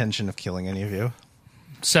any intention of killing any of you.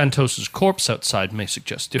 Santos's corpse outside may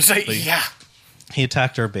suggest Say, differently. yeah. He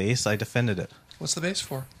attacked our base. I defended it. What's the base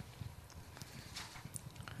for?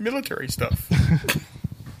 Military stuff.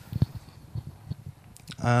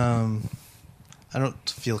 I don't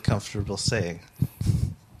feel comfortable saying.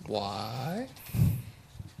 Why?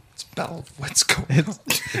 It's Battle of what's going on.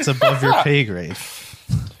 It's above your pay grade.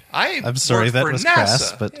 I'm sorry, work that for was NASA.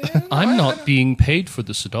 crass, but I'm not being paid for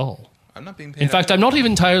this at all. I'm not being paid. In fact, I'm not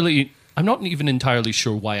even entirely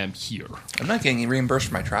sure why I'm here. I'm not getting reimbursed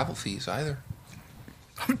for my travel fees either.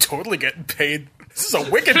 I'm totally getting paid. This is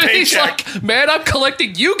a wicked He's paycheck. like, man, I'm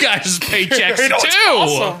collecting you guys' paychecks I know, too. it's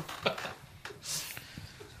awesome.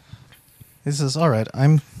 he says, "All right,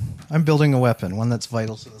 I'm building a weapon, one that's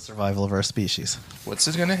vital to the survival of our species." What's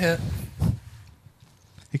it gonna hit?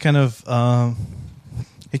 He kind of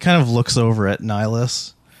looks over at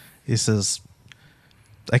Nihilus. He says,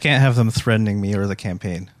 "I can't have them threatening me or the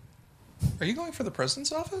campaign." Are you going for the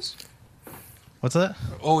president's office? What's that?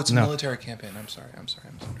 Oh, it's a No. military campaign. I'm sorry. I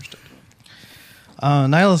misunderstood.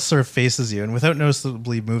 Nihilus sort of faces you, and without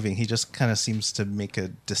noticeably moving, he just kind of seems to make a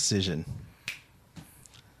decision.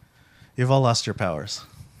 You've all lost your powers.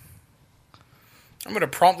 I'm going to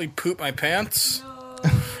promptly poop my pants.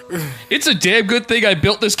 It's a damn good thing I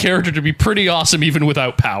built this character to be pretty awesome even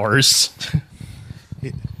without powers.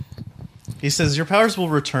 He says, your powers will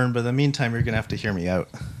return, but in the meantime, you're going to have to hear me out.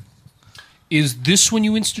 Is this when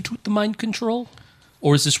you institute the mind control?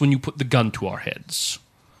 Or is this when you put the gun to our heads?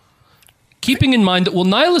 Keeping in mind that while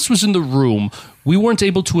Nihilus was in the room, we weren't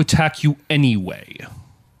able to attack you anyway.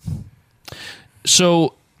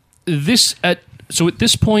 So at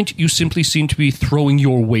this point, you simply seem to be throwing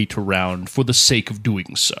your weight around for the sake of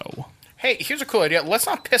doing so. Hey, here's a cool idea. Let's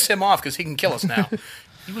not piss him off because he can kill us now.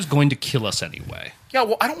 He was going to kill us anyway. Yeah,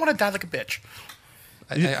 well, I don't want to die like a bitch.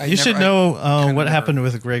 You should know what happened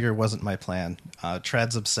with Gregor wasn't my plan.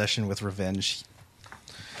 Trad's obsession with revenge.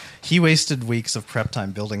 He wasted weeks of prep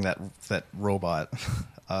time building that robot.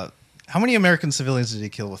 How many American civilians did he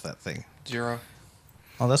kill with that thing? 0.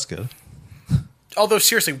 Oh, that's good. Although,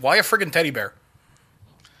 seriously, why a friggin' teddy bear?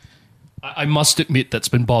 I must admit that's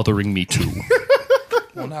been bothering me too.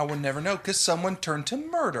 Well, now we'll never know because someone turned to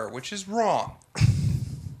murder, which is wrong.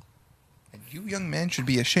 And you, young man, should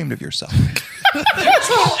be ashamed of yourself.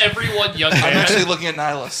 Tell everyone, young I'm man. actually looking at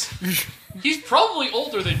Nihilus. He's probably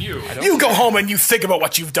older than you. You go home and you think about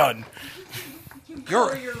what you've done.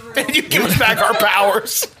 And you give us back our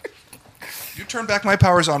powers. You turn back my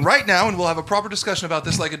powers on right now, and we'll have a proper discussion about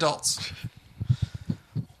this like adults.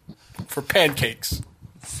 For pancakes.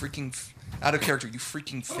 Freaking out of character, you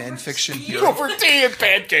freaking fan fiction hero. Over tea and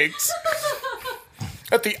pancakes.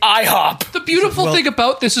 At the IHOP. The beautiful thing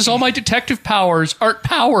about this is all my detective powers aren't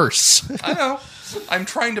powers. I know. I'm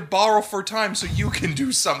trying to borrow for time so you can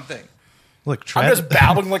do something. Look, I'm Trad, just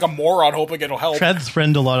babbling like a moron, hoping it'll help. Trad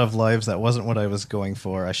threatened a lot of lives. That wasn't what I was going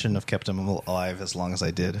for. I shouldn't have kept him alive as long as I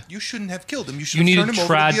did. You shouldn't have killed him. You should You have needed turned him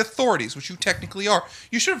over Trad- to the authorities, which you technically are.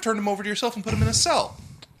 You should have turned him over to yourself and put him in a cell.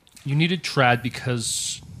 You needed Trad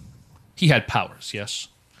because he had powers, yes?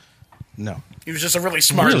 No. He was just a really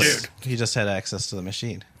smart Really? dude. He just had access to the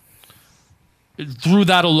machine. Through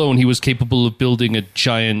that alone, he was capable of building a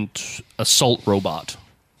giant assault robot.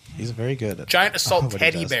 He's very good at Giant assault what he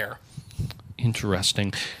teddy does. bear.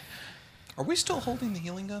 Interesting. Are we still holding the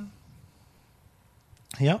healing gun?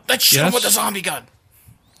 Yep. Let's shoot him Yes. with the zombie gun.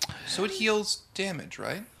 So it heals damage,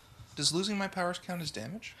 right? Does losing my powers count as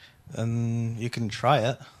damage? And you can try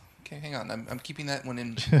it. Okay, hang on. I'm keeping that one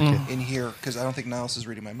in here because I don't think Niles is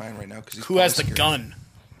reading my mind right now. Who has the gun?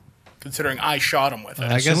 Considering I shot him with it.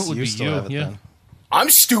 I assume guess it would you be still you, have it yeah. then. I'm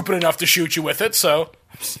stupid enough to shoot you with it, so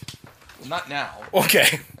Well, not now.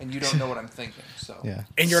 okay. And you don't know what I'm thinking. So Yeah.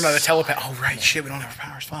 And you're not a telepath. Oh right, shit, we don't have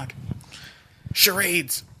powers. Fuck.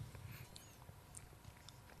 Charades.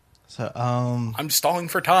 So, I'm stalling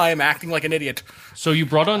for time, acting like an idiot. So you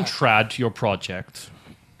brought on Trad to your project,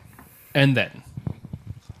 and then?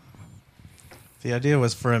 the idea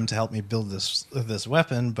was for him to help me build this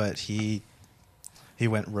weapon, but he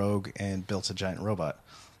went rogue and built a giant robot.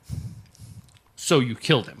 So you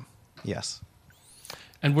killed him. Yes.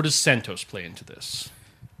 And where does Santos play into this?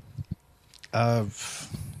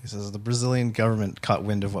 He says the Brazilian government caught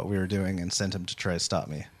wind of what we were doing and sent him to try to stop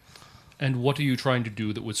me. And what are you trying to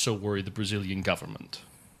do that would so worry the Brazilian government?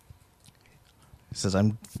 He says,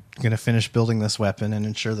 I'm going to finish building this weapon and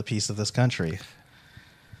ensure the peace of this country.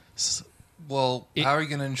 Well, how are you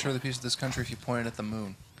going to ensure the peace of this country if you point it at the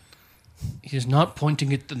moon? He is not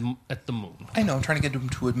pointing at the moon. I know. I'm trying to get him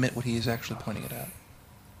to admit what he is actually pointing it at.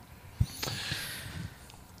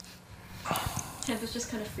 Tempest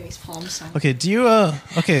just kind of face palms. Silent. Okay, do you,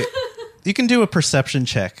 okay, you can do a perception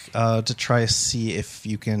check to try to see if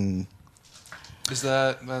you can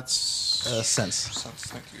That's sense. sense.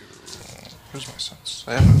 Thank you. Where's my sense?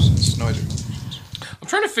 I have no sense. No, I do. I'm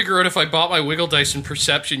trying to figure out if I bought my Wiggle Dice in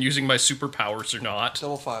Perception using my superpowers or not.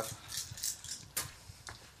 Double 5.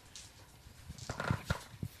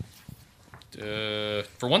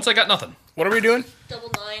 For once, I got nothing. What are we doing?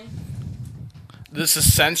 Double 9. This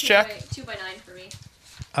is sense check. 2 by 9 for me.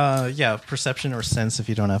 Yeah, perception or sense if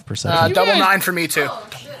you don't have perception. Double guys- 9 for me too. Oh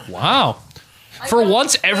shit! Wow. I For got-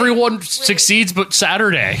 once, wait, everyone wait. succeeds but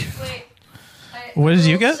Saturday. Wait. What did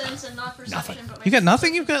you rolled get? sense and not perception, but my You got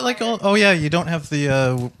nothing? perception You've got like higher. all, oh yeah, you don't have the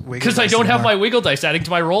wiggle Because I dice don't have my anymore. Wiggle Dice adding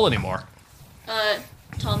to my roll anymore.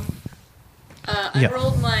 Tom. Yeah. I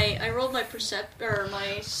rolled my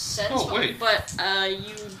my sense. Oh, wait. But I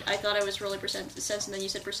thought I was rolling sense, and then you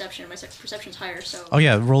said perception. My perception's higher, so. Oh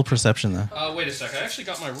yeah, roll perception though. Wait a sec. I actually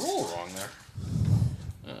got my roll wrong there.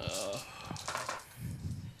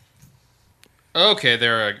 Okay,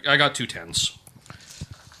 there. I got 2 10s.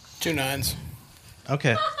 2 9s.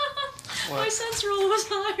 Okay. My sense roll was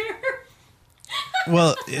higher.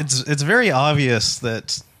 Well, it's very obvious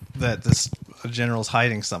that this general's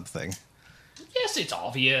hiding something. Yes, it's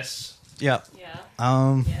obvious. Yeah.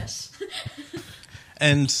 Yeah. Yes.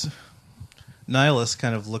 And Nihilus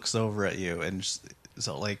kind of looks over at you and just,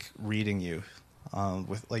 so like reading you.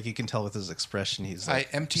 With like you can tell with his expression, he's I like,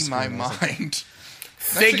 empty my screaming. He's like- mind.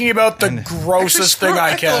 Thinking about the And- grossest Screw thing it,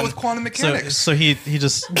 I fill it can. with quantum So mechanics. so he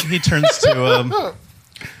turns to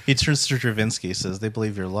he turns to Dravinsky, says, "They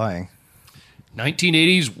believe you're lying."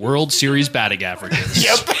 1980s World Series batting averages.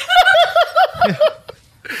 Yep.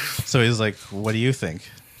 So he's like, "What do you think?"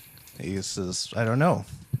 He says, "I don't know.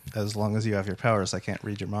 As long as you have your powers, I can't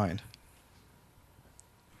read your mind."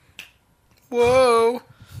 Whoa.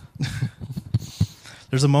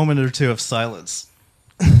 There's a moment or two of silence.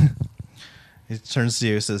 He turns to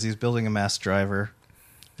you, says he's building a mass driver.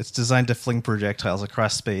 It's designed to fling projectiles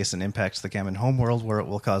across space and impact the Gammon homeworld, where it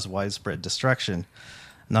will cause widespread destruction,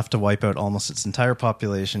 enough to wipe out almost its entire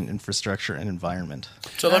population, infrastructure, and environment.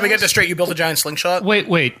 So let me get this straight. You built a giant slingshot? Wait.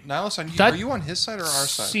 Nihilus, That are you on his side or our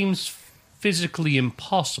side? Seems physically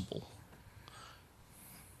impossible.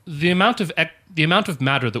 The amount of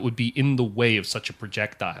matter that would be in the way of such a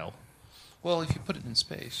projectile. Well, if you put it in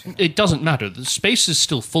space. You know. It doesn't matter. The space is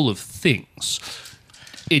still full of things.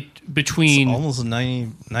 Between Almost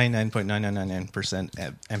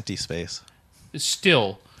 99.9999% empty space.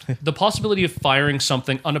 still the possibility of firing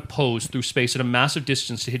something unopposed through space at a massive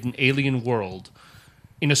distance to hit an alien world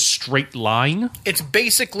in a straight line. It's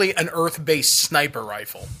basically an Earth-based sniper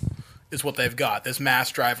rifle, is what they've got. This mass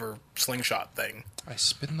driver slingshot thing. I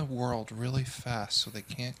spin the world really fast so they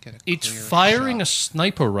can't get a It's clear firing shot. a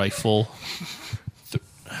sniper rifle.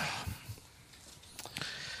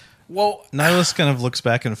 Well, Nihilus kind of looks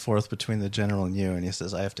back and forth between the general and you, and he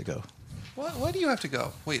says, "I have to go." What? Why do you have to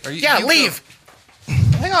go? Wait, are you? yeah, you leave.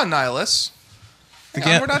 Hang on, Nihilus. Hang on,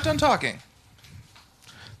 Again- we're not done talking.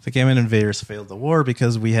 The Gammon invaders failed the war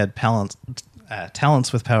because we had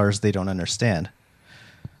talents with powers they don't understand.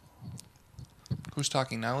 Who's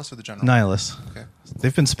talking, Nihilus or the general? Nihilus. Okay.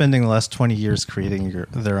 They've been spending the last 20 years creating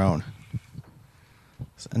their own.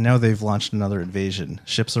 And now they've launched another invasion.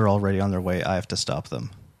 Ships are already on their way. I have to stop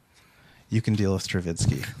them. You can deal with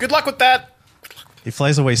Stravinsky. Good luck with that. He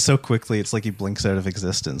flies away so quickly, it's like he blinks out of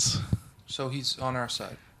existence. So he's on our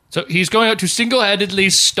side. So he's going out to single-handedly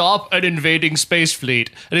stop an invading space fleet.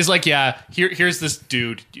 And he's like, yeah, here's this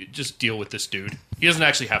dude. You just deal with this dude. He doesn't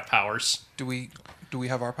actually have powers. Do we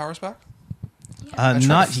have our powers back?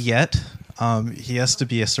 Not yet. He has to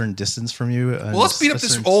be a certain distance from you. Well, let's beat up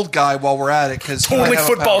this old guy while we're at it, because Totally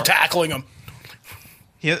football tackling him.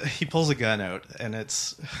 He pulls a gun out, and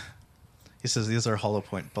he says, "These are hollow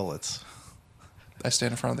point bullets." I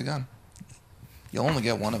stand in front of the gun. You'll only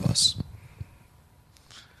get one of us.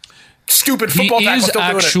 Stupid He football tackle is still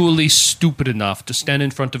doing it. actually stupid enough to stand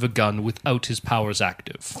in front of a gun without his powers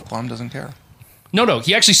active. Plum doesn't care. No,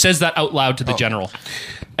 he actually says that out loud to the Oh. general.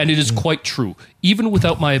 And it is quite true. Even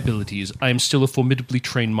without my abilities, I am still a formidably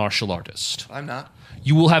trained martial artist. I'm not.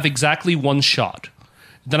 You will have exactly one shot.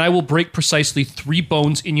 Then I will break precisely 3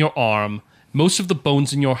 bones in your arm, most of the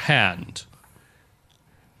bones in your hand.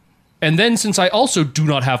 And then, since I also do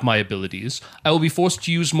not have my abilities, I will be forced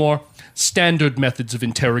to use more standard methods of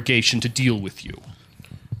interrogation to deal with you.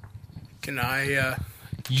 Can I?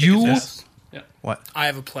 You... Yes. What? I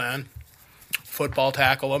have a plan. Football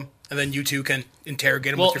tackle him, and then you two can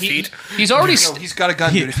interrogate him Well, with your feet. he's already... No, he's got a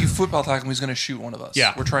gun, dude. If you football tackle him, he's going to shoot one of us.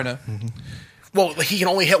 Yeah. We're trying to... Well, he can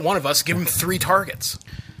only hit one of us. Give him 3 targets.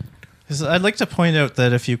 He says, "I'd like to point out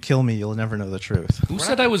that if you kill me, you'll never know the truth." Who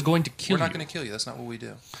said I was going to kill We're not you? going to kill you. That's not what we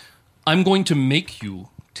do. I'm going to make you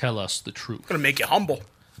tell us the truth. I'm gonna make you humble.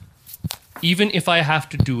 Even if I have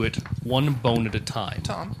to do it one bone at a time.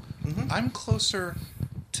 Tom, I'm closer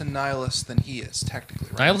to Nihilus than he is, technically.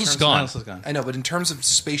 Right? Nihilus In is terms of- gone. Nihilus is gone. I know, but in terms of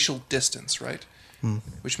spatial distance, right?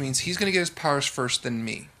 Which means he's going to get his powers first than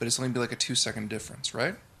me, but it's only going to be like a 2-second difference,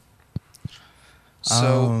 right?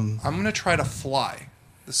 So I'm going to try to fly.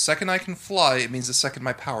 The second I can fly, it means the second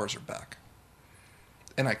my powers are back.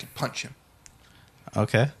 And I can punch him.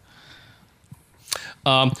 Okay.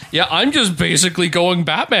 Yeah, I'm just basically going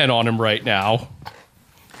Batman on him right now.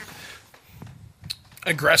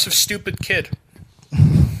 Aggressive, stupid kid.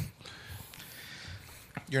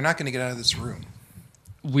 You're not going to get out of this room.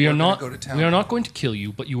 We are We're gonna not go to town. we are not going to kill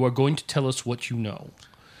you, but you are going to tell us what you know.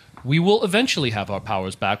 We will eventually have our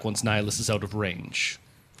powers back once Nihilus is out of range.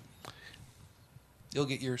 You'll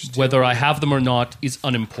get yours too. Whether I have them or not is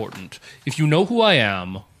unimportant. If you know who I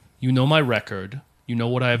am, you know my record, you know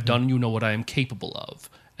what I have done, you know what I am capable of,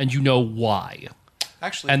 and you know why.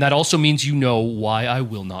 Actually, And that also means you know why I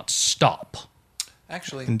will not stop.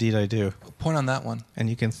 actually, Indeed, I do. point on that one. And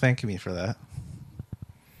you can thank me for that.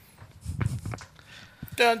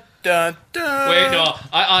 Dun, dun, dun. Wait, no,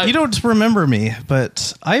 I You don't remember me,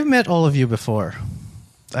 but I've met all of you before.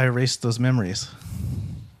 I erased those memories.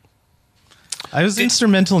 I was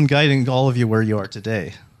instrumental in guiding all of you where you are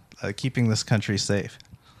today, keeping this country safe.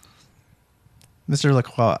 Mr.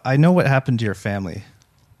 Lacroix, I know what happened to your family.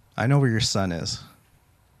 I know where your son is.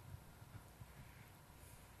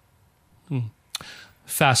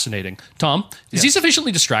 Fascinating. Tom, is he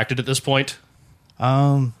sufficiently distracted at this point?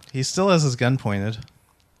 He still has his gun pointed.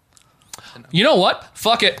 You know what?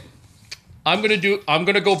 Fuck it. I'm gonna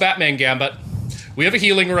go Batman Gambit. We have a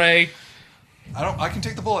healing ray. I can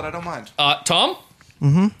take the bullet. I don't mind. Tom?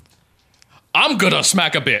 Mm-hmm. I'm gonna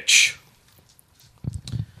smack a bitch.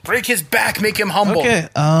 Break his back, make him humble. Okay,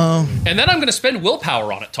 And then I'm gonna spend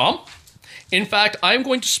willpower on it, Tom. In fact, I'm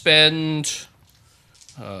going to spend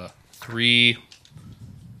 3.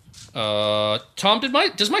 Tom,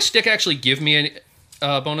 does my stick actually give me any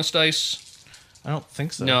bonus dice? I don't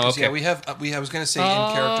think so. No, okay. Yeah, we have. I was going to say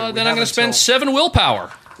in character. we then I'm have going to spend until- 7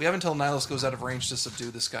 willpower. We have until Nihilus goes out of range to subdue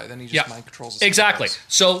this guy. Then he just Yeah, mind controls us. exactly.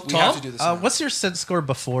 So, we have to Tom, do this. now. What's your set score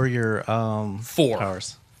before your 4.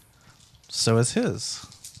 powers? So is his.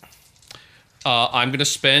 I'm going to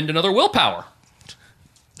spend another willpower.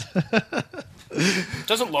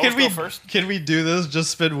 Doesn't Lois go first? Can we do this? Just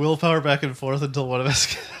spin willpower back and forth until one of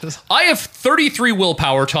us gets... I have 33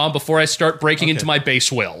 willpower, Tom, before I start breaking Okay. into my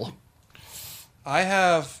base will. I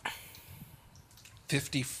have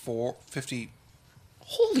 54, 57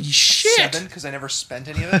 Holy shit! because I never spent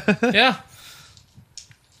any of it. Yeah.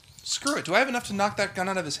 Screw it. Do I have enough to knock that gun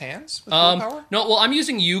out of his hands with willpower? No, well, I'm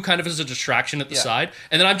using you kind of as a distraction at the side,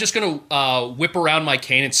 and then I'm just going to whip around my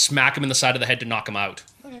cane and smack him in the side of the head to knock him out.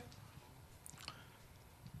 Okay.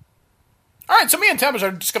 All right, so me and Tempest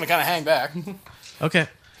are just going to kind of hang back. Okay.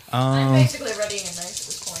 I'm basically readying a knife at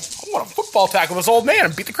this point. I want to football tackle this old man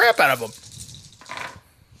and beat the crap out of him.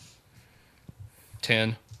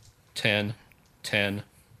 10, 10, 10,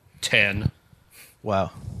 10.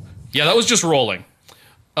 Wow. Yeah, that was just rolling.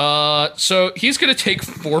 So he's going to take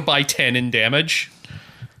 4x10 in damage.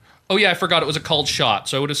 Oh yeah, I forgot it was a called shot,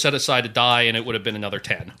 so I would have set aside a die and it would have been another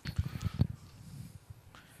 10.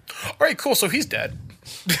 All right, cool. So he's dead.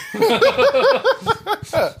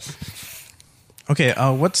 Okay,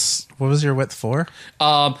 what was your width for?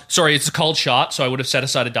 Sorry, it's a called shot, so I would have set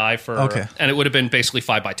aside a die for... Okay. And it would have been basically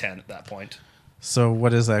 5x10 at that point. So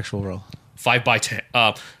what is the actual roll? 5x10.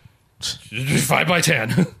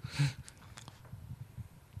 5x10.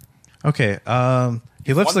 Okay,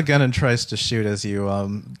 he lifts the gun and tries to shoot as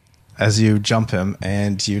you jump him,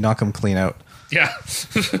 and you knock him clean out. Yeah.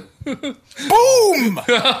 Boom!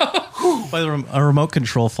 But a remote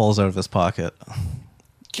control falls out of his pocket.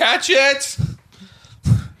 Catch it!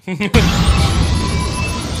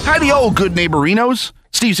 Howdy-o, good neighborinos.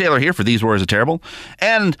 Steve Saylor here for These Warriors Are Terrible.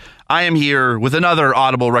 And I am here with another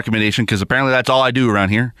Audible recommendation, because apparently that's all I do around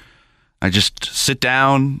here. I just sit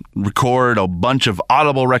down, record a bunch of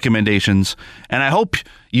Audible recommendations, and I hope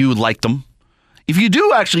you like them. If you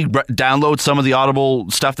do actually download some of the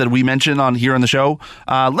Audible stuff that we mention on here on the show,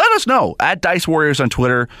 let us know at Dice Warriors on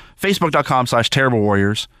Twitter, Facebook.com/Terrible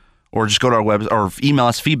Warriors, or just go to our web or email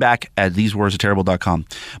us feedback at thesewarriorsareterrible.com.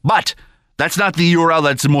 But that's not the URL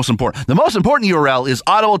that's the most important. The most important URL is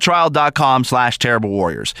audibletrial.com/Terrible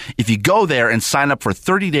Warriors. If you go there and sign up for a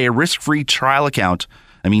 30-day risk-free trial account,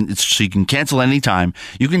 I mean, it's so you can cancel anytime,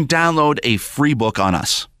 you can download a free book on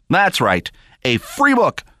us. That's right, a free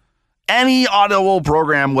book. Any Audible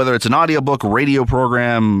program, whether it's an audiobook, radio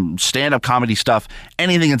program, stand-up comedy stuff,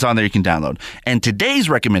 anything that's on there you can download. And today's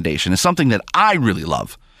recommendation is something that I really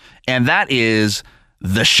love, and that is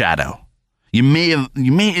The Shadow. You may have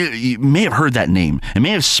heard that name. It may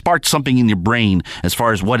have sparked something in your brain as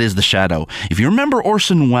far as what is The Shadow. If you remember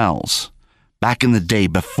Orson Welles, back in the day,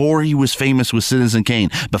 before he was famous with Citizen Kane,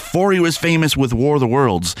 before he was famous with War of the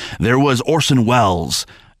Worlds, there was Orson Welles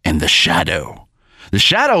and The Shadow. The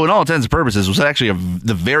Shadow, in all intents and purposes, was actually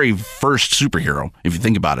the very first superhero, if you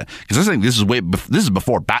think about it. Because I think this is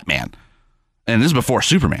before Batman, and this is before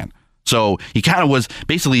Superman. So he kind of was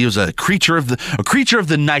he was a creature of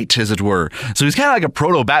the night, as it were. So he's kind of like a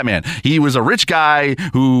proto Batman. He was a rich guy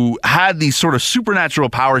who had these sort of supernatural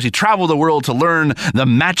powers. He traveled the world to learn the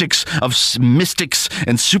magics of mystics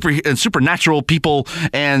and supernatural people,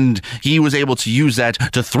 and he was able to use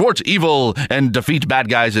that to thwart evil and defeat bad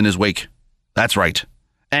guys in his wake. That's right.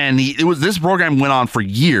 And this program went on for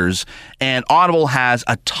years, and Audible has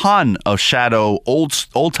a ton of Shadow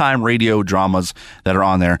old-time radio dramas that are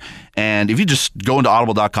on there. And if you just go into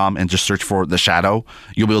audible.com and just search for The Shadow,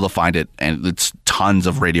 you'll be able to find it, and it's tons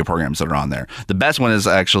of radio programs that are on there. The best one is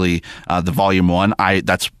actually the Volume 1.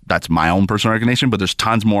 That's my own personal recommendation, but there's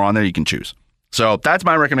tons more on there you can choose. So that's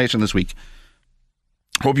my recommendation this week.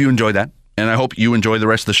 Hope you enjoyed that, and I hope you enjoy the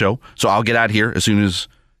rest of the show. So I'll get out of here as soon as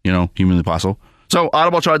humanly possible. So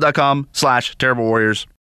audibletrial.com/Terrible Warriors.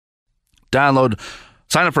 Download,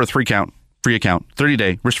 sign up for a free account,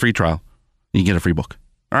 30-day risk-free trial. You can get a free book.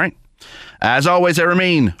 All right. As always, I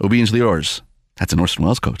remain obediently yours. That's an Orson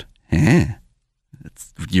Welles quote. You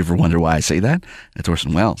ever wonder why I say that? That's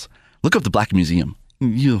Orson Welles. Look up the Black Museum.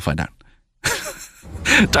 You'll find out.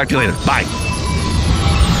 Talk to you later. Bye.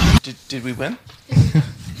 Did we win?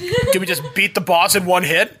 Did we just beat the boss in one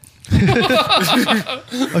hit?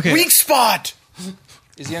 Okay. Weak spot.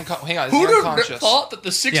 Is he hang on? Is Who he would have unconscious? thought that the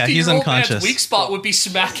he's 60-year-old man's unconscious. weak spot would be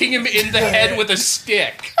smacking him in the head with a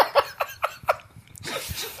stick?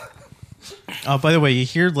 By the way, you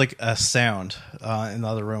hear like a sound in the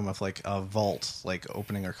other room of like a vault, like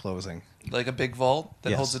opening or closing. Like a big vault that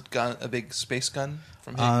Yes. holds a big space gun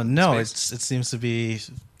from No, space? it seems to be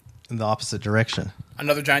in the opposite direction.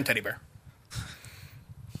 Another giant teddy bear.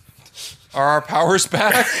 Are our powers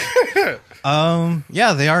back?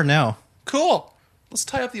 Yeah, they are now. Cool. Let's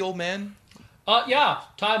tie up the old man. Yeah,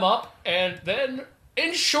 time up, and then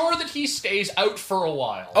ensure that he stays out for a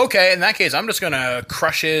while. Okay, in that case, I'm just going to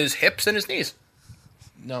crush his hips and his knees.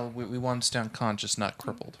 No, we want him to stay unconscious, not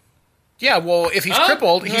crippled. Yeah, well, if he's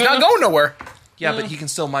crippled, he's not going nowhere. Yeah, but he can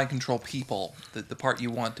still mind control people. The part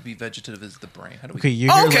you want to be vegetative is the brain. How do we? Okay, you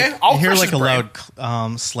Oh, hear okay, like, I'll you hear crush like his a brain.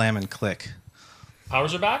 loud slam and click.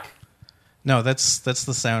 Powers are back? No, that's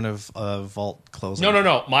the sound of a vault closing.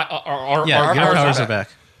 No. My our Yeah, your powers powers are are back.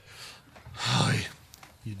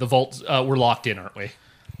 The vault. We're locked in, aren't we?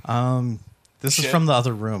 This is Shit. from the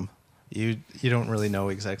other room. You don't really know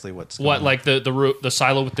exactly what's going What, on. like the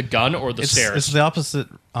silo with the gun or the stairs? It's the opposite.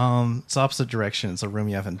 It's opposite direction. It's a room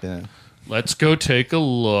you haven't been in. Let's go take a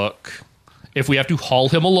look. If we have to haul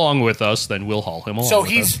him along with us, then we'll haul him along. So with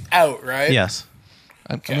he's us. out, right? Yes.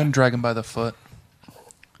 I'm going to drag him by the foot.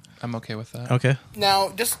 I'm okay with that. Okay. Now,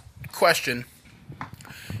 just question.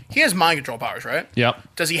 He has mind control powers, right?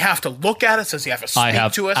 Yep. Does he have to look at us? Does he have to speak I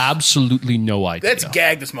have to us? absolutely no idea. Let's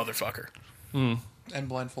gag this motherfucker. And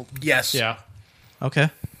blindfold. Yes. Yeah. Okay.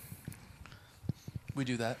 We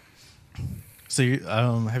do that. So you,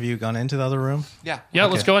 have you gone into the other room? Yeah. Yeah.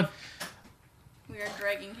 Let's go in. We are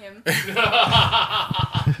dragging him.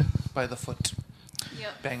 By the foot.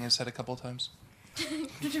 Yep. Bang his head a couple of times.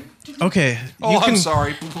 Okay. Oh, I'm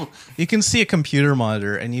sorry. You can see a computer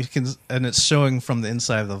monitor, and it's showing from the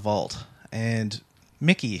inside of the vault. And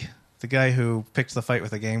Mickey, the guy who picked the fight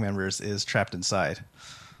with the gang members, is trapped inside.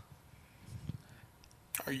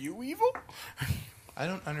 Are you evil? I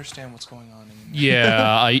don't understand what's going on anymore.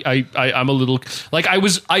 Yeah, I'm a little like I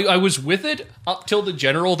was with it up till the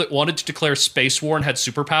general that wanted to declare space war and had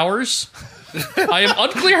superpowers. I am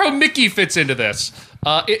unclear how Mickey fits into this.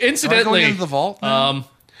 Am I Incidentally, going into the vault now?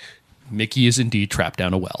 Mickey is indeed trapped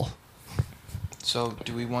down a well. So,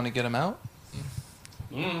 do we want to get him out?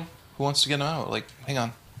 Who wants to get him out? Like, hang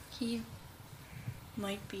on. He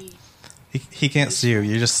might be. He can't see you.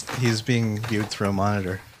 He's being viewed through a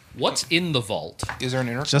monitor. What's in the vault? Is there an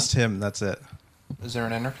intercom? Just him. That's it. Is there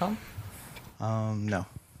an intercom? No.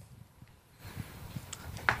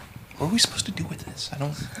 What are we supposed to do with this? I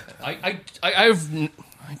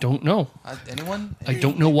don't know. Anyone? I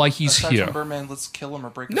don't know why he's Aside here. from Birdman, let's kill him or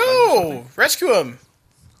break his leg or No! something. Rescue him.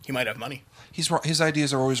 He might have money. He's wrong. His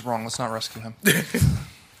ideas are always wrong. Let's not rescue him.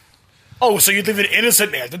 Oh, so you'd leave an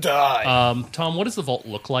innocent man to die. Tom, what does the vault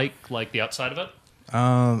look like? Like the outside of it?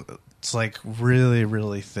 It's like really,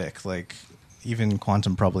 really thick. Like even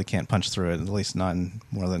Quantum probably can't punch through it. At least not in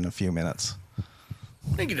more than a few minutes.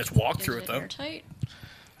 I think you just walk Is through it, though. airtight?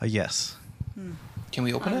 Yes. Can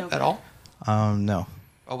we open Oh, it no, at but- all? No.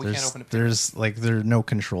 Oh, we There's, can't open it. there are no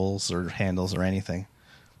controls or handles or anything.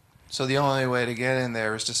 So the only way to get in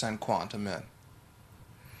there is to send Quantum in.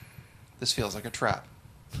 This feels like a trap.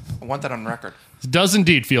 I want that on record. It does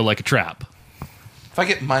indeed feel like a trap. If I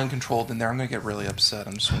get mind controlled in there, I'm going to get really upset.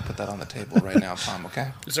 I'm just going to put that on the table right now, Tom,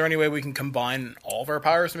 okay? Is there any way we can combine all of our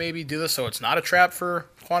powers to maybe do this so it's not a trap for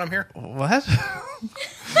Quantum here? What?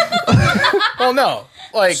 Well, no.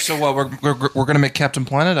 Like, So what, we're going to make Captain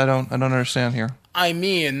Planet? I don't understand here. I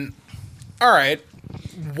mean, all right.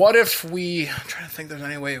 What if I'm trying to think there's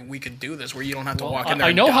any way we could do this where you don't have to walk in there I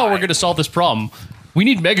and know how die. we're going to solve this problem. We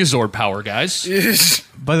need Megazord power, guys.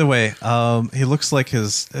 By the way, he looks like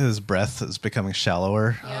his breath is becoming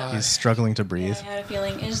shallower. Yeah. He's struggling to Yeah, breathe. I had a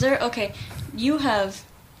feeling. Is there okay? You have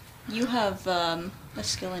a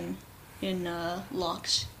skill in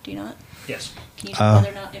locks. Do you not? Yes. Can you tell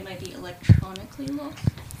whether or not it might be electronically locked?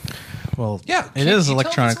 Well, Yeah, it can't is you tell if it's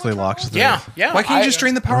electronically locked. electronic? Yeah, yeah. Why can't you just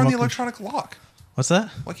drain the power on the remote electronic lock? What's that?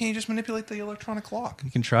 Why can't you just manipulate the electronic lock?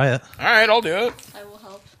 You can try it. All right, I'll do it. I will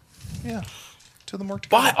help. Yeah. To the more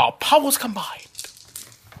together. By our powers combined,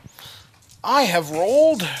 I have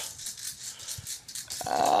rolled 2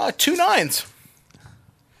 9s.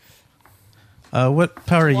 What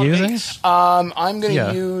power are you using? I'm going to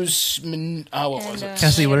Yeah. use... what was And, it?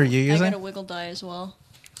 Cassie, I what got are a- you I using? got a wiggle die as well.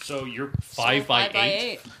 So you're So 5 by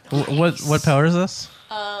 8. What power is this?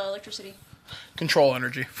 Electricity. Control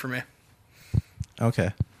energy for me.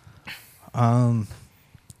 Okay.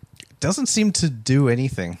 Doesn't seem to do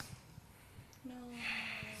anything. No.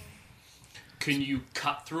 Can you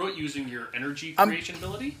cut through it using your energy creation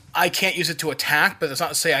ability? I can't use it to attack, but that's not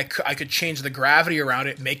to say I could change the gravity around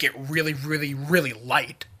it, make it really, really, really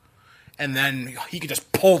light, and then he could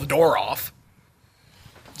just pull the door off.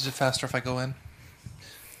 Is it faster if I go in?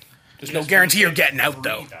 There's no guarantee you're getting out,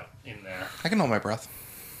 though. In there. I can hold my breath.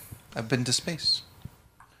 I've been to space.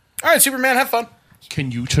 All right, Superman, have fun. Can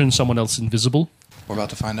you turn someone else invisible? We're about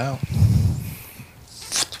to find out.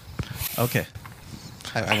 Okay.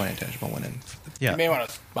 I went intentional, went in. Yeah. You may want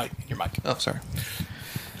to your mic. Oh, sorry.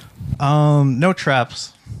 No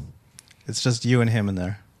traps. It's just you and him in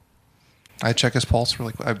there. I check his pulse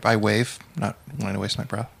really quick. I wave, not wanting to waste my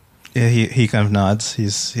breath. Yeah, he kind of nods.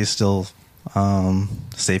 He's still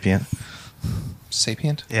sapient.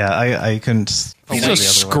 Sapient? Yeah, I couldn't. He's the a other way.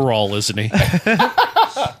 scrawl, isn't he?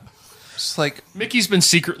 It's like, Mickey's been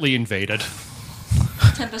secretly invaded.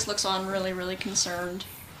 Tempest looks on really, really concerned.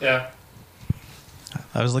 Yeah.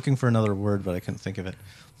 I was looking for another word, but I couldn't think of it.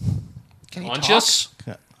 Can he Conscious?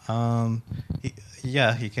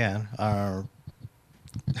 Yeah, he can.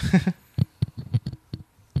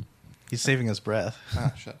 He's saving his breath. talk?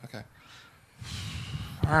 Ah, shit. Okay.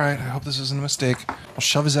 All right. I hope this isn't a mistake. I'll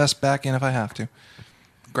shove his ass back in if I have to.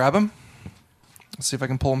 Grab him. Let's see if I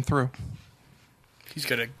can pull him through. He's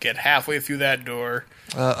gonna get halfway through that door.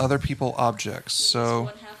 Other people, objects.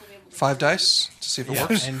 So 5 dice to see if it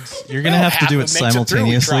works. And you're going to have to do it half makes it through,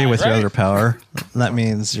 we simultaneously tried, with your right? other power. That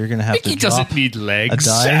means you're going to have to He drop doesn't need a legs.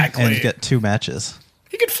 die Exactly. and get 2 matches.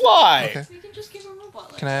 He can fly. Okay. We can just give him robot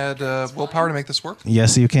legs. Can I add willpower to make this work?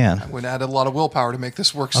 Yes, you can. I'm going to add a lot of willpower to make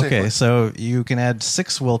this work safely. Okay, so you can add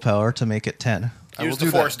 6 willpower to make it 10. I will Use the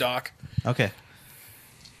do force, that. Doc. Okay.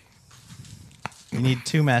 You need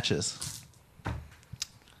 2 matches.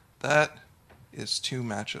 That is 2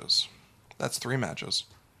 matches. That's 3 matches.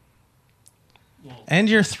 And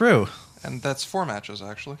you're through. And that's 4 matches,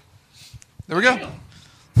 actually. There we go.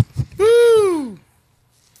 Woo!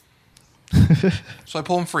 So I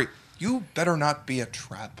pull him free. You better not be a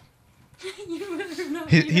trap.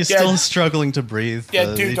 He's Yeah. still struggling to breathe. Yeah,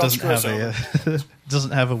 dude, he don't doesn't screw have us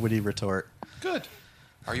doesn't have a witty retort. Good.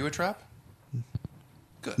 Are you a trap?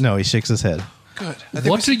 Good. No, he shakes his head. Good. I think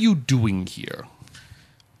What are you doing here?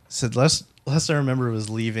 Said last I remember was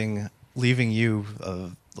leaving you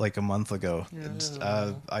like a month ago.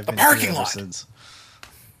 I've been parking here ever lot. since.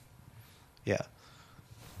 Yeah.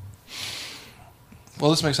 Well,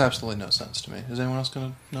 this makes absolutely no sense to me. Is anyone else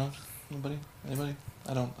going to know? Anybody? Anybody?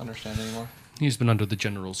 I don't understand anymore. He's been under the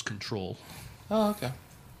general's control. Oh, okay.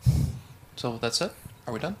 So that's it?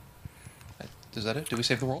 Are we done? Is that it? Did we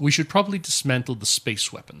save the world? We should probably dismantle the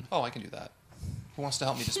space weapon. Oh, I can do that. Who wants to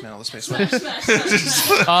help me dismantle the space weapon? Smash, smash,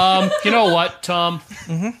 smash. You know what, Tom?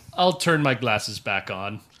 I'll turn my glasses back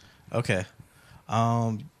on. Okay.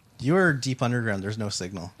 You're deep underground. There's no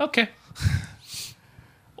signal. Okay.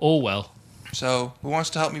 Oh, well. So, who wants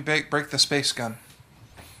to help me break the space gun?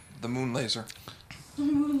 The moon laser.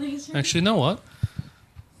 Moon laser. Actually, you know what?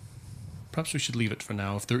 Perhaps we should leave it for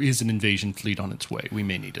now. If there is an invasion fleet on its way, we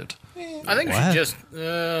may need it. I think we What? should just.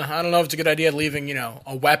 I don't know if it's a good idea leaving,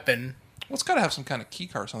 a weapon. Well, it's got to have some kind of key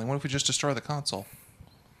card or something. What if we just destroy the console?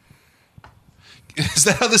 Is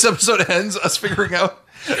that how this episode ends? Us figuring out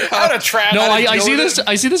How to trap. No, how to I deal see with this. it.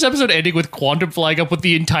 I see this episode ending with Quantum flying up with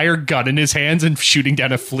the entire gun in his hands and shooting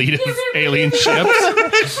down a fleet of alien ships.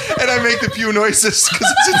 and I make the pew noises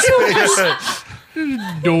because it's in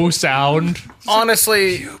space. No sound.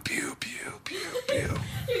 Honestly, Pew, pew, pew, pew, pew.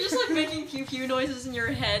 You're just like making pew pew noises in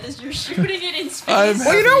your head as you're shooting it in space.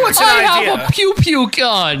 well, you know what's an I idea? have a pew pew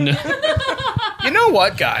gun. You know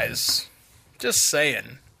what, guys? Just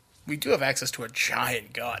saying. We do have access to a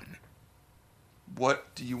giant gun.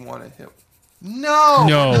 What do you want to hit? No!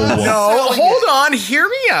 No. No, hold on. Hear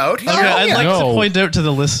me out. Hear Okay, me I'd out. like No. to point out to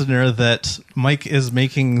the listener that Mike is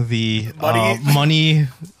making the Money. money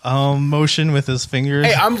motion with his fingers.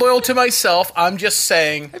 Hey, I'm loyal to myself. I'm just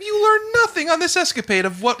saying. Have you learned nothing on this escapade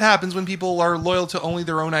of what happens when people are loyal to only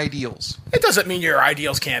their own ideals? It doesn't mean your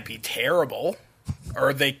ideals can't be terrible,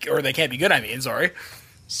 or they can't be good. I mean, sorry.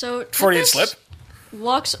 So Freudian Tempest slip.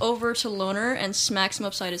 walks over to Loner and smacks him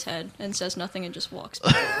upside his head and says nothing and just walks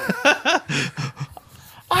back.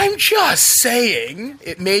 I'm just saying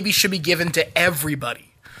it maybe should be given to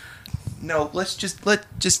everybody. No, let's just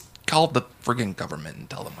call the friggin' government and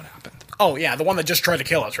tell them what happened. Oh yeah, the one that just tried to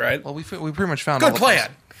kill us, right? Well, we pretty much found Good all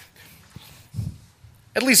plan. Of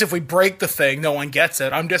At least if we break the thing, no one gets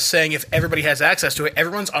it. I'm just saying if everybody has access to it,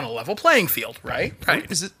 everyone's on a level playing field, right? Right.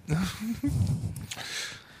 Is it?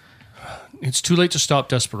 It's too late to stop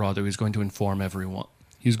Desperado. He's going to inform everyone.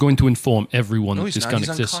 He's going to inform everyone No, that he's this not. gun He's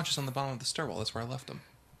exists. unconscious on the bottom of the stairwell. That's where I left him.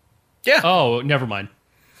 Yeah. Oh, never mind.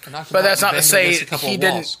 I knocked him But out that's and not to banged him say against a couple he of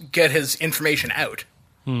didn't walls. get his information out.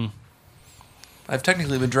 I've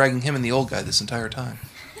technically been dragging him and the old guy this entire time.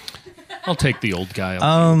 I'll take the old guy.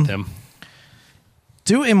 I'll deal with him.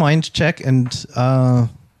 Do a mind check, and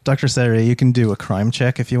Dr. Saturday, you can do a crime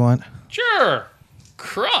check if you want. Sure.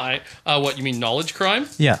 Crime? What, you mean knowledge crime?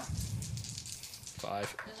 Yeah. 5.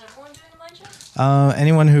 Is everyone doing a mind check?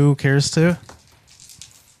 Anyone who cares to?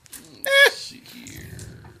 Let's see here.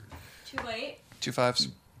 2 by 8. 2 5s.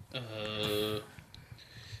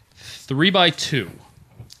 3 by 2.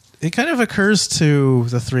 It kind of occurs to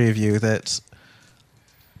the three of you that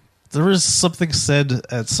there was something said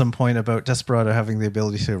at some point about Desperado having the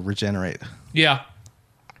ability to regenerate. Yeah.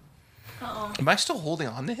 Am I still holding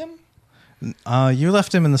on to him? You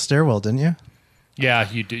left him in the stairwell, didn't you? Yeah,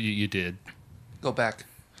 you did. Go back.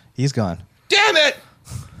 He's gone. Damn it!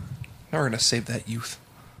 Now we're gonna save that youth.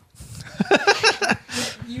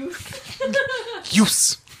 You.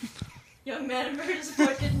 Use. Young man, I'm very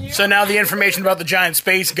disappointed in you. So now the information about the giant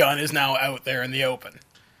space gun is now out there in the open.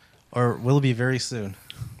 Or will be very soon.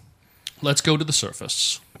 Let's go to the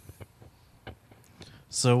surface.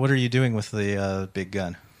 So what are you doing with the big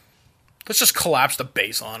gun? Let's just collapse the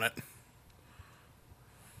base on it.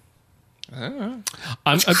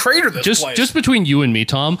 Crater this place. Just between you and me,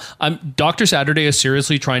 Tom, Dr. Saturday is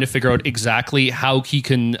seriously trying to figure out exactly how he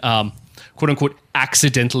can, quote unquote,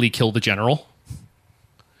 accidentally kill the general.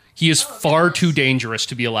 He is far too dangerous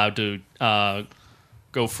to be allowed to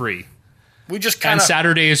go free. We just And kind of...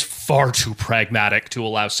 Saturday is far too pragmatic to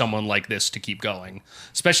allow someone like this to keep going,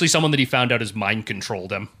 especially someone that he found out has mind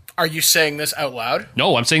controlled him. Are you saying this out loud?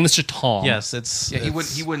 No, I'm saying this to Tom. Yes, it's... Yeah, he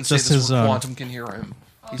it's wouldn't say just this his where own. Quantum can hear him.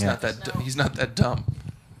 He's not that dumb.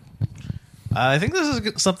 I think this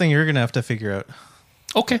is something you're going to have to figure out.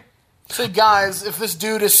 Okay. So guys, if this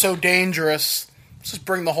dude is so dangerous, let's just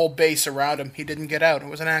bring the whole base around him. He didn't get out. It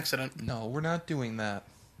was an accident. No, we're not doing that.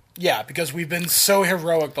 Yeah, because we've been so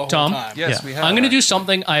heroic the whole Tom? time. Yes, Yeah. we have. I'm going to do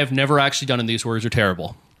something I have never actually done, and these words are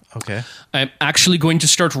terrible. Okay. I'm actually going to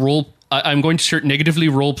start I'm going to start negatively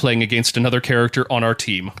role-playing against another character on our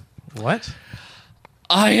team. What?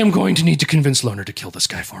 I am going to need to convince Loner to kill this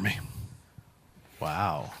guy for me,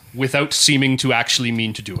 Wow. without seeming to actually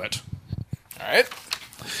mean to do it. All right.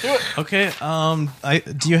 Do it.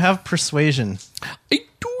 Okay, do you have persuasion? I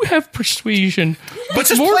do have persuasion. Let's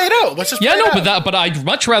just play it out. Let's just Yeah, play no, it out. but I'd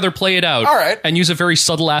much rather play it out. All right. And use a very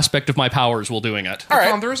subtle aspect of my powers while doing it. All right.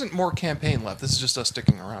 Tom, there isn't more campaign left. This is just us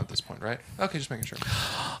sticking around at this point, right? Okay, just making sure.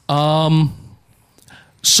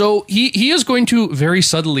 So he is going to very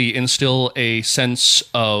subtly instill a sense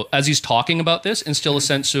of, as he's talking about this, instill a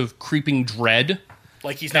sense of creeping dread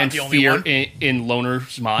Like he's not and the only fear one. in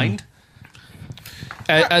Loner's mind.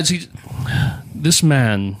 As he, this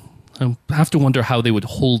man, I have to wonder how they would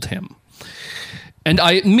hold him. And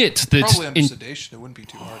I admit that Probably under sedation. It wouldn't be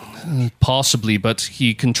too hard in that. possibly, but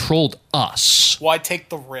he controlled us. Why take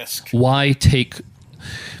the risk? Why take?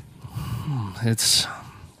 It's.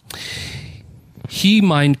 He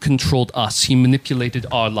mind controlled us. He manipulated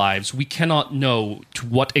our lives. We cannot know to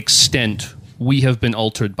what extent we have been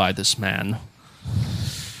altered by this man.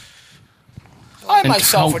 I And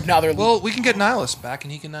myself how- would neither. Well, we can get Nihilus back,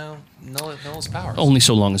 and he can null his powers. Only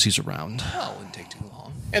so long as he's around. Well, it wouldn't take too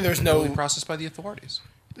long. and there's It'll be no processed by the authorities.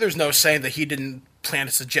 saying that he didn't plant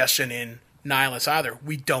a suggestion in Nihilus either.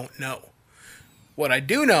 We don't know. What I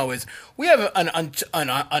do know is we have an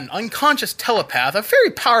unconscious telepath, a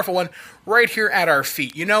very powerful one, right here at our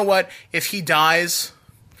feet. You know what? If he dies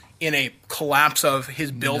in a collapse of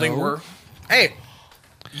his building, hey,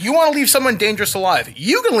 you want to leave someone dangerous alive?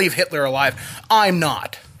 You can leave Hitler alive. I'm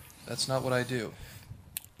not. That's not what I do.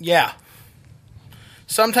 Yeah.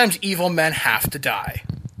 Sometimes evil men have to die,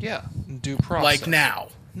 Yeah, in due process. like now.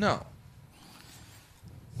 No.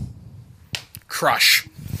 Crush.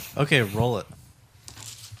 Okay, roll it.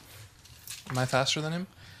 Am I faster than him?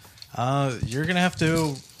 You're gonna have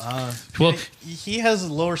to. Well, He has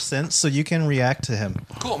lower sense, so you can react to him.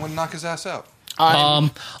 Cool, I'm going to knock his ass out. I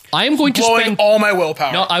am going to Blowing spend. all my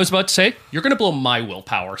willpower. No, I was about to say you're going to blow my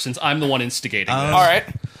willpower since I'm the one instigating this. All right.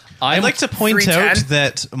 I'd like to point 310. out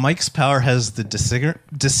that Mike's power has the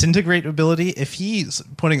disintegrate ability. If he's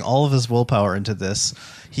putting all of his willpower into this,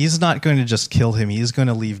 he's not going to just kill him. He's going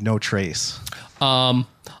to leave no trace. I'm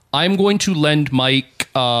going to lend Mike.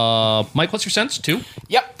 Mike, what's your sense? 2?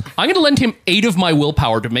 Yep. I'm going to lend him 8 of my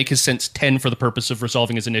willpower to make his sense 10 for the purpose of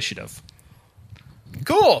resolving his initiative.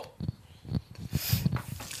 Cool.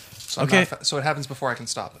 So Okay. so it happens before I can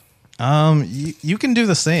stop it. You can do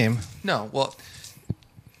the same. No, well,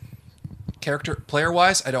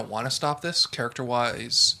 player-wise, I don't want to stop this.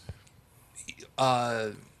 Character-wise, It's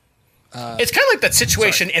kind of like that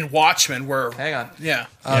situation in Watchmen where... hang on. Yeah.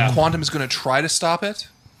 Yeah. Quantum is going to try to stop it,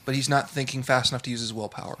 but he's not thinking fast enough to use his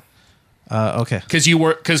willpower. Okay.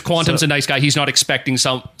 Because Quantum's a nice guy. He's not expecting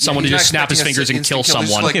someone he's to not just snap his expecting fingers an and kill instant kill. He's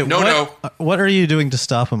just someone. like, no, what, what are you doing to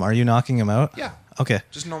stop him? Are you knocking him out? Yeah. Okay.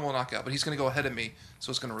 Just normal knockout, but he's going to go ahead of me, so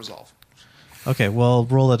it's going to resolve. Okay. Well,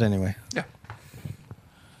 roll it anyway. Yeah.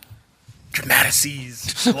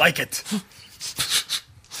 Dramatices. I like it.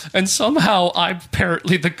 And somehow I'm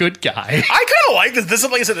apparently the good guy. I kind of like this. This is,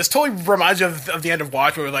 like I said, this totally reminds you of the end of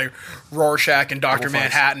Watchmen with like Rorschach and Dr. Double fives.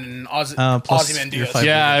 Manhattan and plus Ozymandias. your 5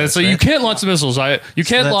 Yeah, minutes, so you right? can't launch the missiles. You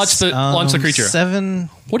can't That's, launch the creature. 7.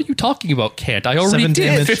 What are you talking about, can't? I already 7 did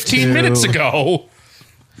damage 15 to- minutes ago.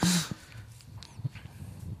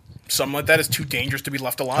 Something like that is too dangerous to be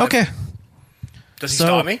left alive. Okay. Does he So-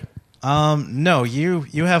 stop me? No,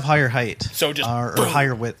 you have higher height. So just or boom.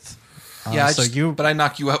 higher width. but I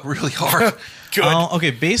knock you out really hard. Good.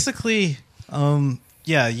 Okay, basically,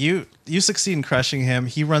 you succeed in crushing him.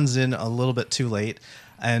 He runs in a little bit too late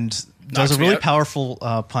and does Knocks a me really out. powerful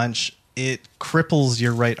punch. It cripples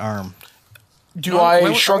your right arm. Do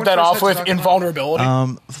I shrug that off with talk about- invulnerability?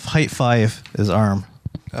 Height 5 is arm.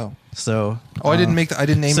 Oh. So I didn't aim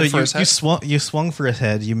so it for you, his head. you swung for his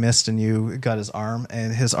head, you missed, and you got his arm,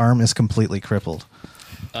 and his arm is completely crippled.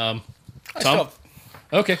 Tom? still-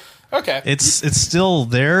 Okay. Okay. It's still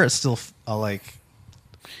there. It's still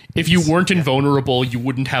If you weren't invulnerable, you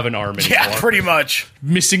wouldn't have an arm anymore. Yeah, pretty much.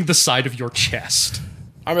 Missing the side of your chest.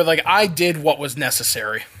 I mean, like, I did what was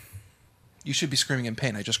necessary. You should be screaming in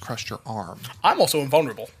pain. I just crushed your arm. I'm also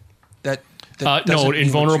invulnerable. That No, doesn't mean what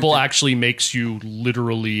invulnerable you think. actually makes you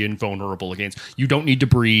literally invulnerable against. You don't need to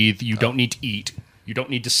breathe. You don't need to eat. You don't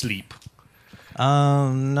need to sleep.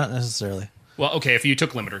 not necessarily. Well, okay, if you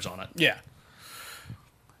took limiters on it. Yeah.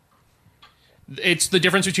 It's the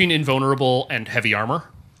difference between invulnerable and heavy armor.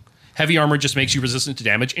 Heavy armor just makes you resistant to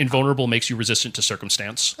damage. Invulnerable makes you resistant to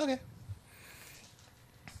circumstance. Okay.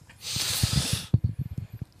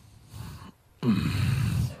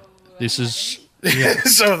 This is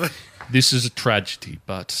So, this is a tragedy,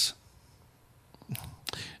 but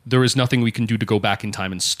there is nothing we can do to go back in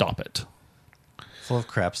time and stop it. Full of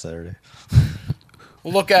crap Saturday.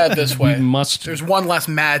 look at it this way. must- There's one less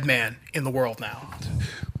madman in the world now.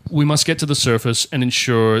 We must get to the surface and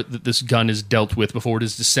ensure that this gun is dealt with before it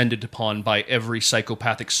is descended upon by every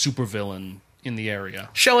psychopathic supervillain in the area.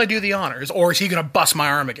 Shall I do the honors, or is he going to bust my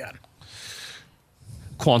arm again?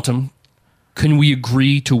 Quantum, can we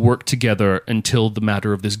agree to work together until the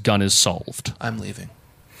matter of this gun is solved? I'm leaving.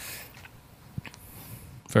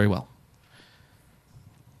 Very well.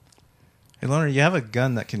 Hey, Loner, you have a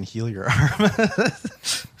gun that can heal your arm.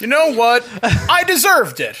 You know what? I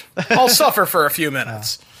deserved it. I'll suffer for a few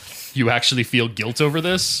minutes. You actually feel guilt over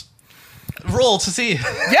this? Roll to see.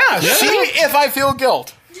 Yeah, see if I feel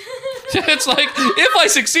guilt. It's like,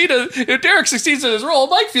 if Derek succeeds in his role,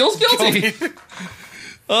 Mike feels guilty.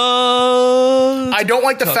 I don't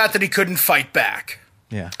like the fact that he couldn't fight back.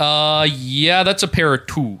 Yeah. Yeah, that's a pair of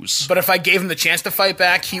twos. But if I gave him the chance to fight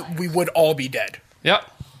back, we would all be dead. Yep.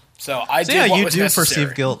 So I So did yeah, what you was do necessary.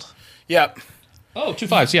 perceive guilt. Yep. Oh, 2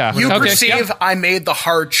 5s, yeah. You Okay, perceive yeah. I made the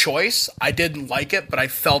hard choice. I didn't like it, but I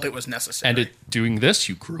felt it was necessary. And doing this,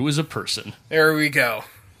 you grew as a person. There we go.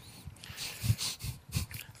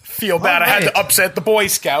 Feel bad I had to right. upset the Boy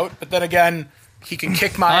Scout, but then again, he can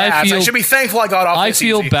kick my ass. I feel- should be thankful I got off I this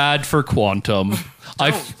feel easy. bad for Quantum.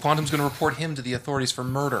 Quantum's going to report him to the authorities for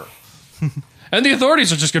murder. And the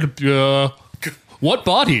authorities are just going to... what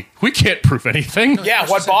body? We can't prove anything. Yeah,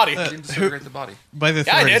 what body? I didn't disintegrate the body. By the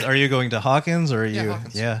Yeah, I authorities, did. are you going to Hawkins or are you?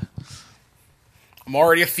 Hawkins. Yeah. I'm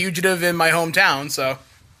already a fugitive in my hometown, so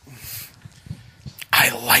I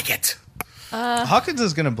like it. Hawkins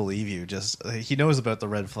is going to believe you. Just he knows about the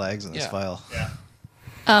red flags in his Yeah.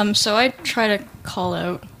 file. So I try to call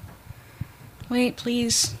out. Wait,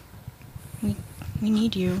 please. We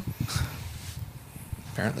need you.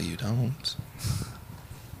 Apparently you don't.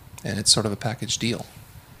 And it's sort of a package deal.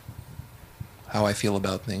 How I feel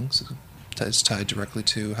about things is tied directly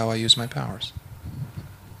to how I use my powers.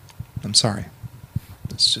 I'm sorry.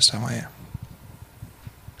 That's just how I am.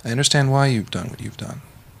 I understand why you've done what you've done.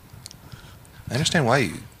 I understand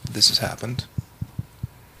why this has happened.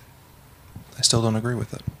 I still don't agree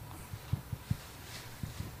with it.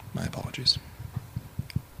 My apologies.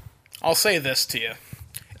 I'll say this to you.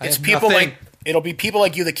 I It's have people nothing. like it'll be people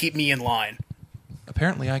like you that keep me in line.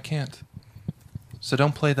 Apparently I can't. So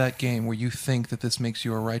don't play that game where you think that this makes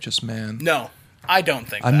you a righteous man. No, I don't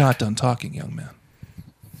think I'm that. not done talking, young man.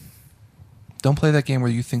 Don't play that game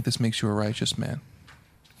where you think this makes you a righteous man.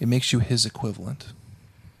 It makes you his equivalent.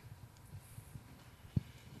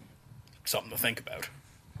 Something to think about.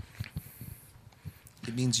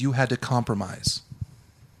 It means you had to compromise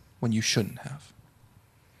when you shouldn't have.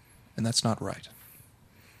 And that's not right.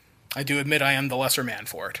 I do admit I am the lesser man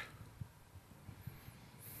for it.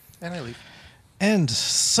 And I leave. And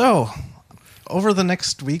so, over the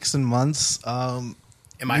next weeks and months, Am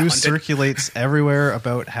I news hunted? circulates everywhere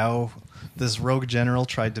about how this rogue general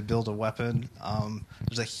tried to build a weapon.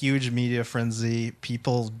 There's a huge media frenzy.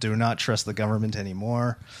 People do not trust the government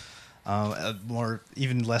anymore.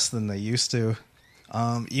 Even less than they used to.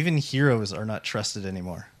 Even heroes are not trusted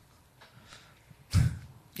anymore.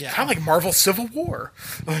 Kind of like Marvel Civil War.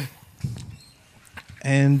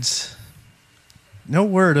 And no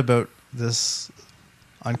word about this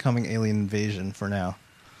oncoming alien invasion for now.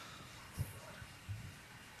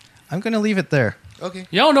 I'm going to leave it there. Okay.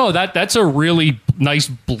 Yeah, no, that's a really nice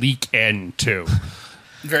bleak end too.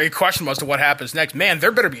 Very questionable as to what happens next. Man,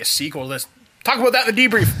 there better be a sequel to this. Talk about that in the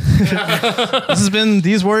debrief. This has been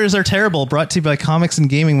These Warriors Are Terrible, brought to you by Comics and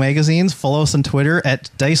Gaming Magazines. Follow us on Twitter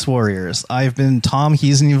at Dice Warriors. I've been Tom,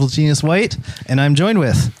 he's an Evil Genius White, and I'm joined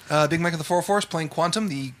with... Big Mike of the 404 playing Quantum,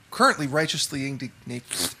 the currently righteously indignant...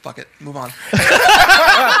 Fuck it, move on.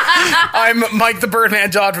 I'm Mike the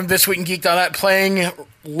Birdman Dodd from This Week in Geek.net playing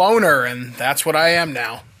Loner, and that's what I am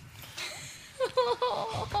now.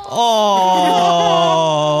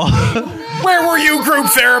 Oh, Where were you, group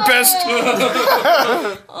therapist?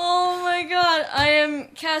 Oh my god, I am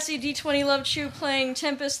Cassie D20 Love Chew playing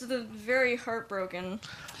Tempest the Very Heartbroken.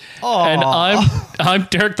 And I'm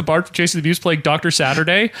Derek the Bard from Chasing the Muse playing Dr.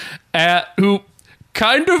 Saturday, who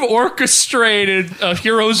kind of orchestrated a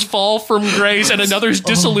hero's fall from grace and another's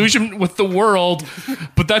disillusionment with the world,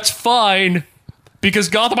 but that's fine because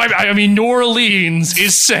Gotham, I mean New Orleans,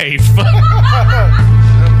 is safe. all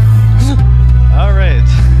right.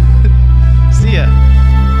 See ya.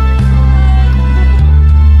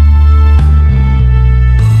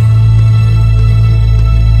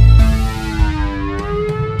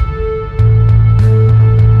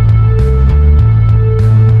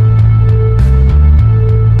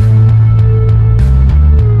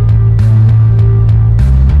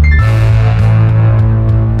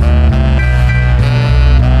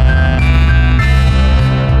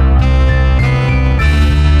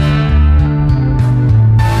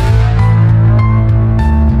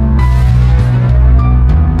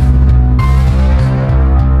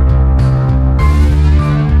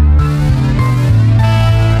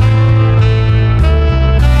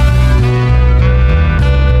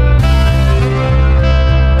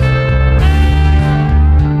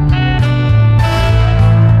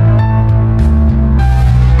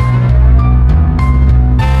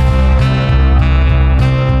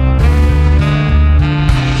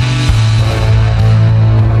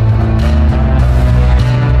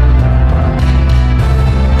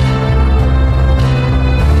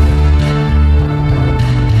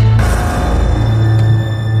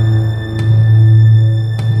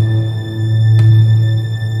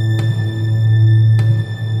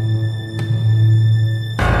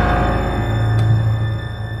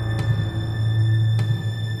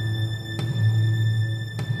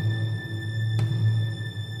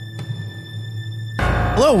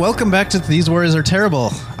 Hello, welcome back to These Warriors Are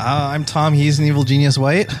Terrible. I'm Tom, he's an Evil Genius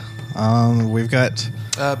White. We've got...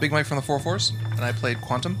 Big Mike from the 404s, and I played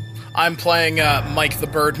Quantum. I'm playing Mike the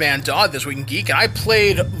Birdman Dodd This Week in Geek, and I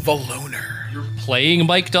played the Loner. You're playing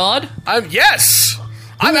Mike Dodd? Yes!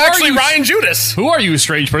 I'm are actually you? Ryan Judas. Who are you,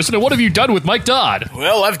 strange person, and what have you done with Mike Dodd?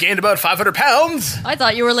 Well, I've gained about 500 pounds. I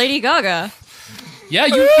thought you were Lady Gaga. Yeah,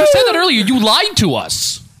 you said that earlier. You lied to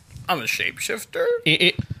us. I'm a shapeshifter.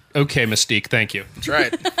 Okay, Mystique, thank you. That's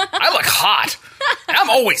right. I look hot. I'm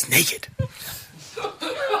always naked.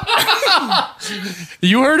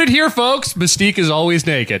 You heard it here, folks. Mystique is always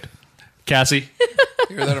naked. Cassie?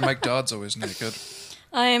 You hear that, or Mike Dodd's always naked.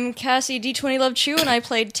 I am Cassie D20 Love Chew, and I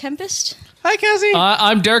played Tempest. Hi, Cassie.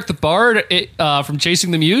 I'm Derek the Bard from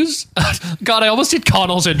Chasing the Muse. God, I almost did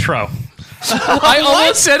Connell's intro. I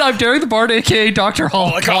almost said I'm Derek the Bard, a.k.a. Dr.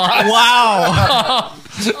 Hall. God. Wow.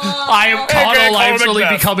 I am Connell. I am slowly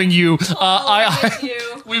Macbeth. becoming you.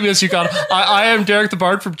 You. We miss you, Connell. I am Derek the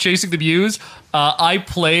Bard from Chasing the Muse. I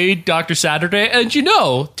played Dr. Saturday, and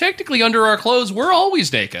technically under our clothes, we're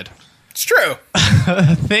always naked. It's true.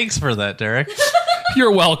 Thanks for that, Derek.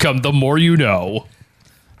 You're welcome. The more you know.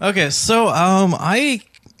 Okay, so I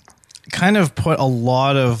kind of put a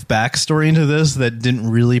lot of backstory into this that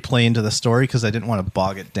didn't really play into the story because I didn't want to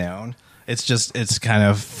bog it down. It's kind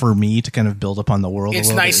of for me to kind of build upon the world. It's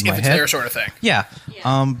a little nice bit in if my it's head. their sort of thing. Yeah.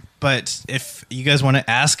 But if you guys want to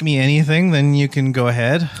ask me anything, then you can go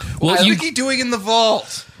ahead. What's Mickey doing in the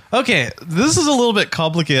vault? Okay, this is a little bit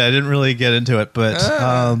complicated. I didn't really get into it, but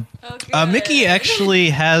Mickey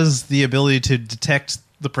actually has the ability to detect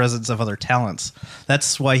the presence of other talents.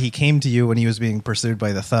 That's why he came to you when he was being pursued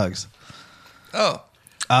by the thugs. Oh.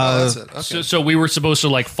 That's it. Okay. So we were supposed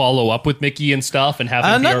to follow up with Mickey and stuff and have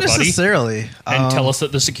him be Not our buddy necessarily. and tell us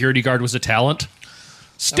that the security guard was a talent.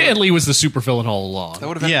 Stanley was the supervillain all along. That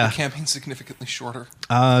would have made Yeah. the campaign significantly shorter.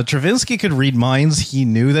 Travinsky could read minds. He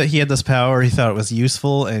knew that he had this power. He thought it was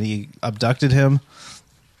useful, and he abducted him.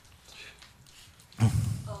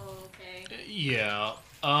 Okay. Yeah.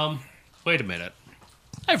 Wait a minute.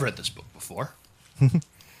 I've read this book before.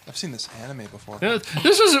 I've seen this anime before.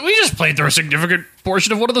 We just played through a significant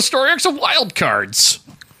portion of one of the story arcs of Wild Cards.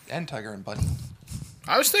 And Tiger and Bunny.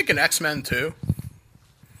 I was thinking X-Men too.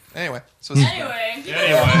 Anyway. So this Anyway.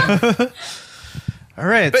 Anyway. All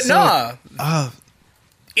right. But so,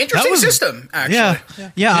 in Interesting system,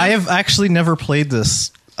 actually. Yeah. I have actually never played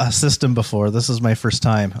this system before. This is my first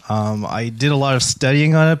time. I did a lot of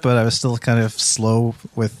studying on it, but I was still kind of slow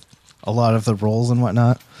with a lot of the roles and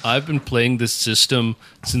whatnot. I've been playing this system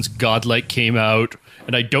since Godlike came out,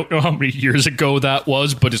 and I don't know how many years ago that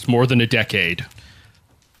was, but it's more than a decade.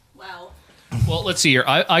 Wow. Well, let's see here.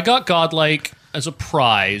 I got Godlike as a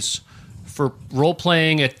prize for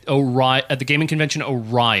role-playing at the gaming convention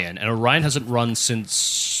Orion, and Orion hasn't run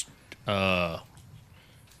since God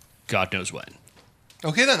knows when.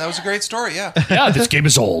 Okay, then. That was a great story, yeah. Yeah, this game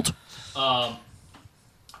is old.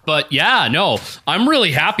 But yeah, no, I'm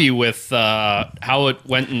really happy with how it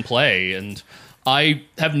went in play, and I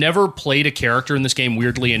have never played a character in this game,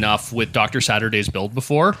 weirdly enough, with Dr. Saturday's build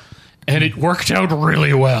before, and it worked out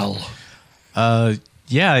really well.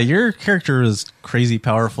 Yeah, your character is crazy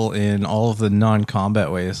powerful in all of the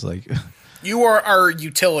non-combat ways. Like, You are our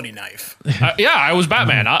utility knife. Yeah, I was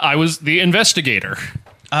Batman. I was the investigator.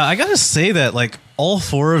 I gotta say that like all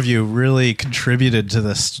four of you really contributed to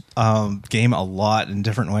this game a lot in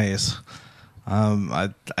different ways. I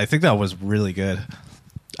think that was really good.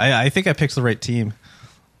 I think I picked the right team.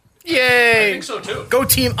 Yay! I think so too. Go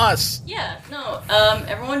team us. Yeah, no,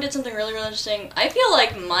 everyone did something really, really interesting. I feel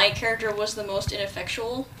like my character was the most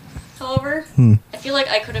ineffectual, however. I feel like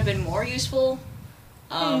I could have been more useful.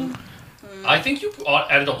 I think you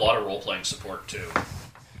added a lot of role-playing support too.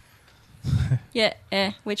 Yeah,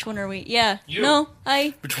 which one are we? Yeah, You. no,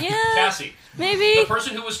 Cassie, maybe. the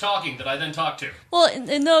person who was talking that I then talked to. Well,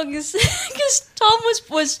 no, because Tom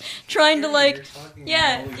was trying to like,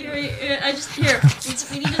 yeah. I just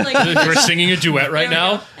we need to like. We're singing a duet right There we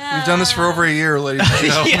now. go. We've done this for over a year, ladies and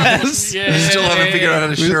gentlemen. Yes. Yeah. We still haven't figured out how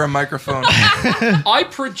to share a microphone. I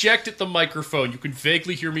project at the microphone. You can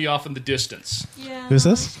vaguely hear me off in the distance. Yeah, Who's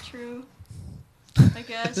this? That's true. I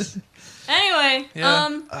guess. Anyway,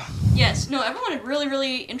 Yeah. yes, no, everyone had really,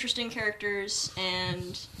 really interesting characters,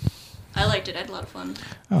 and I liked it. I had a lot of fun.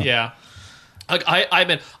 Yeah. Like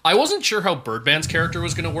I wasn't sure how Birdman's character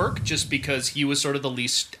was going to work, just because he was sort of the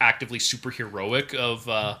least actively superheroic of.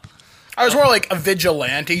 I was more like a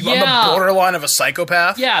vigilante on Yeah. the borderline of a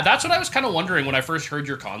psychopath. Yeah, that's what I was kind of wondering when I first heard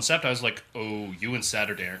your concept. I was like, oh, you and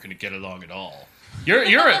Saturday aren't going to get along at all. You're, and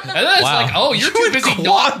then it's like, oh, you're too busy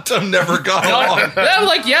not. Quantum never got along. I'm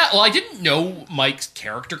like, yeah. Well, I didn't know Mike's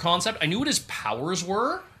character concept. I knew what his powers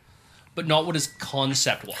were, but not what his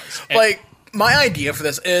concept was. And- Like, my idea for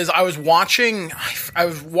this is I was watching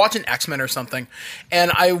X-Men or something,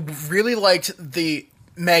 and I really liked the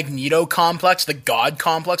Magneto complex, the God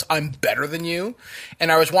complex. I'm better than you.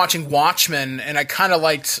 And I was watching Watchmen, and I kind of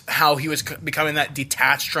liked how he was becoming that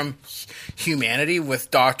detached from humanity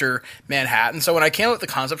with Dr. Manhattan. So when I came up with the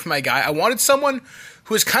concept for my guy, I wanted someone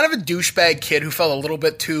who was kind of a douchebag kid who felt a little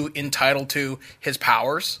bit too entitled to his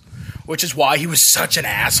powers, which is why he was such an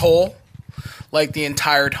asshole like the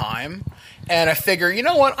entire time. And I figure, you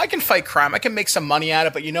know what? I can fight crime. I can make some money at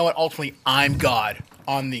it, but you know what? Ultimately, I'm God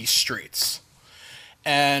on these streets.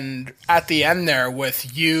 And at the end there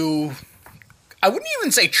with you, I wouldn't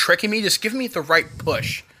even say tricking me, just giving me the right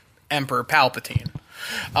push, Emperor Palpatine,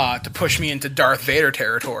 to push me into Darth Vader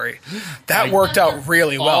territory. That worked out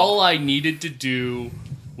really well. all I needed to do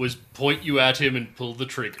was point you at him and pull the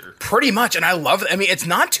trigger. Pretty much, and I love it. I mean, it's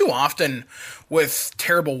not too often with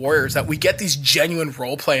Terrible Warriors that we get these genuine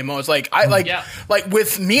role-play modes. Like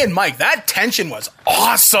with me and Mike, that tension was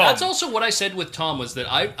awesome. That's also what I said with Tom, was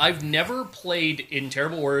that I've never played in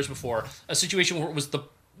Terrible Warriors before a situation where it was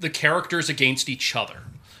the characters against each other.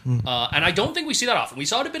 And I don't think we see that often. We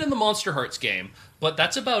saw it a bit in the Monster Hearts game, but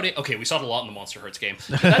that's about it. Okay, we saw it a lot in the Monster Hearts game.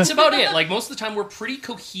 But that's about it. Like, most of the time, we're pretty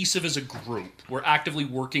cohesive as a group. We're actively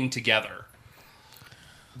working together.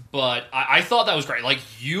 But I thought that was great. Like,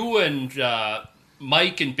 you and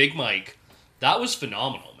Mike and Big Mike, that was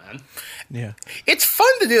phenomenal, man. Yeah. It's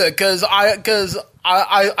fun to do it because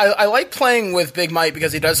I like playing with Big Mike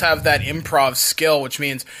because he does have that improv skill, which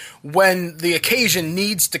means when the occasion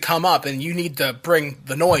needs to come up and you need to bring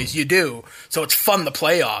the noise, you do. So it's fun to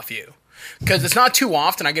play off you. Because it's not too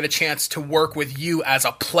often I get a chance to work with you as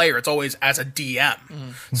a player. It's always as a DM.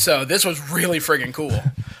 So this was really friggin' cool.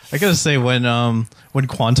 I gotta say, when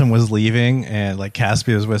Quantum was leaving and like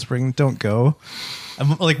Caspia was whispering, "Don't go,"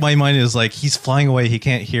 like my mind is like, he's flying away, he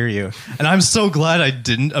can't hear you, and I'm so glad I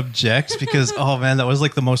didn't object because oh man, that was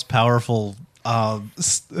like the most powerful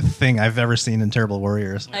thing I've ever seen in Terrible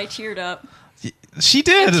Warriors. I teared up. She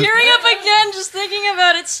did. Tearing up again, just thinking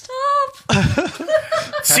about it. Stop.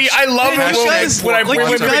 See, I love it when I bring you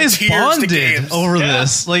women guys tears to bonded games. over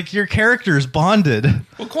this. Like your characters bonded.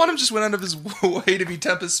 Well, Quantum just went out of his way to be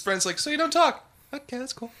Tempest's friends. Like, so you don't talk. Okay,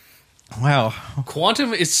 that's cool. Wow.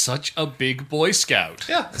 Quantum is such a big Boy Scout.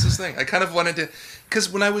 Yeah, that's his thing. I kind of wanted to, because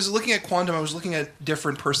when I was looking at Quantum, I was looking at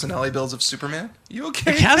different personality builds of Superman. You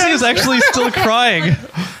okay? Cassie is actually still crying.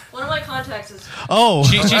 One of my contacts is. Oh.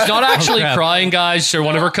 She's not actually crap. crying, guys. So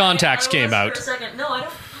one of her contacts I came was out. For a second. No, I don't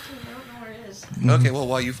know where it is. Okay, well,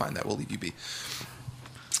 while you find that, we'll leave you be.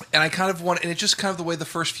 And I kind of want, and it's just kind of the way the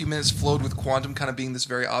first few minutes flowed with Quantum kind of being this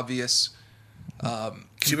very obvious,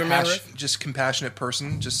 Superman riff? just compassionate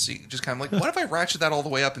person. Just kind of like, what if I ratchet that all the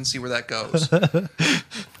way up and see where that goes?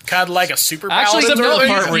 Kind of like a super Actually, paladin. the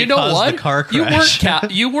part where you he know caused what? the car You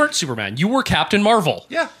crash. you weren't Superman. You were Captain Marvel.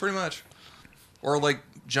 Yeah, pretty much. Or like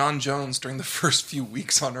John Jones during the first few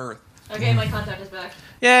weeks on Earth. Okay, my contact is back.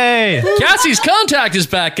 Yay. Cassie's contact is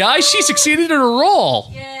back, guys. She succeeded in her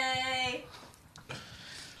role. Yay!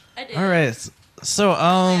 I did. All right. So,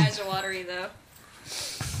 My eyes are watery though.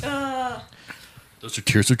 Those are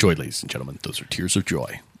tears of joy, ladies and gentlemen. Those are tears of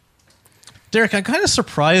joy. Derek, I'm kind of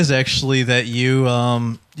surprised actually that you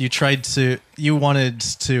wanted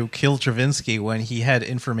to kill Travinsky when he had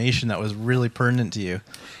information that was really pertinent to you.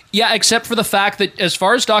 Yeah, except for the fact that as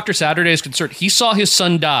far as Dr. Saturday is concerned, he saw his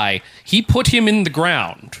son die. He put him in the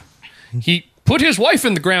ground. He put his wife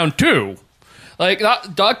in the ground, too. Like,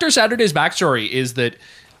 Dr. Saturday's backstory is that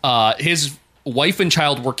his wife and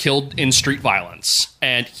child were killed in street violence,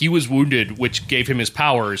 and he was wounded, which gave him his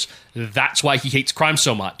powers. That's why he hates crime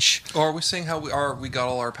so much. Or are we saying how we got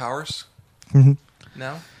all our powers?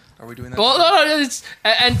 Now? Are we doing that? Well, no,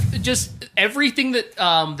 and just everything that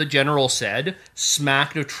the general said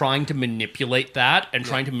smacked of trying to manipulate that and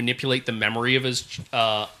trying to manipulate the memory of his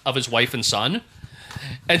wife and son.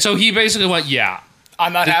 And so he basically went, yeah,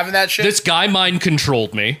 I'm not having that shit. this guy mind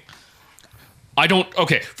controlled me.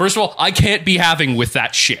 Okay, first of all, I can't be having with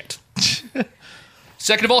that shit.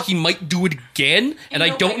 Second of all, he might do it again, and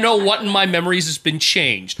I don't know what in my memories has been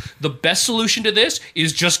changed. The best solution to this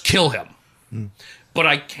is just kill him. But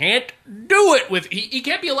I can't do it with... He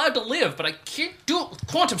can't be allowed to live, but I can't do it with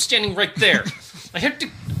Quantum standing right there. I have to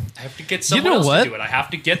get someone else to do it. I have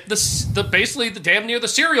to get basically the damn near the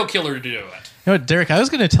serial killer to do it. You know what, Derek, I was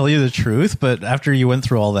going to tell you the truth, but after you went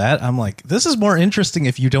through all that, I'm like, this is more interesting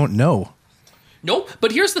if you don't know. No,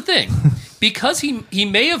 but here's the thing. Because he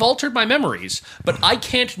may have altered my memories, but I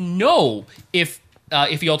can't know if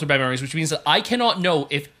he altered my memories, which means that I cannot know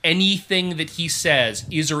if anything that he says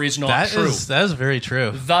is or is not true. That is very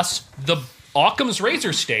true. Thus, the Occam's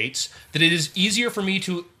razor states that it is easier for me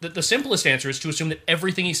that the simplest answer is to assume that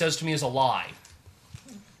everything he says to me is a lie.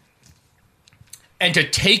 And to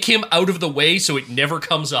take him out of the way so it never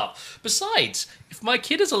comes up. Besides, if my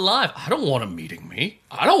kid is alive, I don't want him meeting me.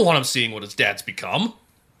 I don't want him seeing what his dad's become.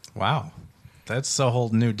 Wow. That's a whole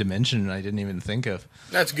new dimension I didn't even think of.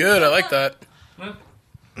 That's good. I like that.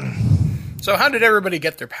 So how did everybody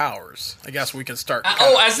get their powers? I guess we can start.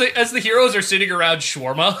 As the heroes are sitting around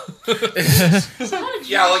shawarma.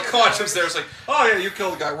 Yeah, like Quantum's there. It's like, oh yeah, you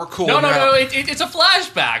killed the guy. We're cool. No, now. it's a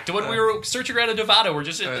flashback to when we were searching around in Nevada. We're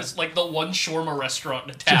just at this, like, the one shawarma restaurant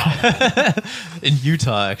in town. In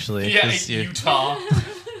Utah, actually. Yeah, 'cause in Utah.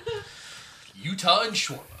 Utah and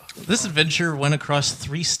shawarma. This adventure went across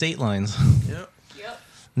 3 state lines. Yep. Yep.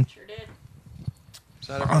 Sure did.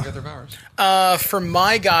 So how did everyone get their powers? For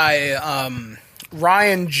my guy,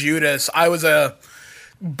 Ryan Judas, I was a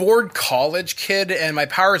bored college kid, and my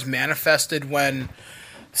powers manifested when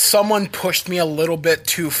someone pushed me a little bit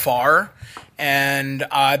too far. And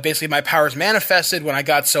basically my powers manifested when I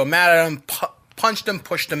got so mad at him, punched him,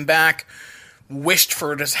 pushed him back, wished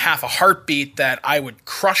for just half a heartbeat that I would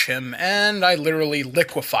crush him, and I literally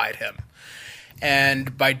liquefied him.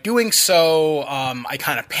 And by doing so, I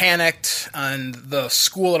kind of panicked, and the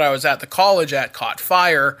school that I was at, the college at, caught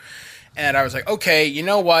fire. And I was like, okay, you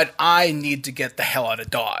know what? I need to get the hell out of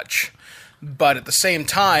Dodge. But at the same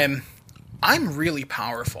time, I'm really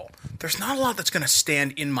powerful. There's not a lot that's going to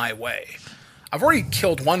stand in my way. I've already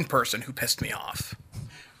killed one person who pissed me off.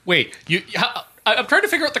 Wait, I'm trying to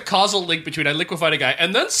figure out the causal link between I liquefied a guy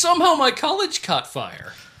and then somehow my college caught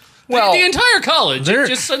fire. Well, the entire college it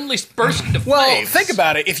just suddenly burst into flames. Think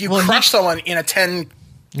about it. If you crush someone in a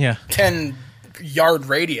 10-yard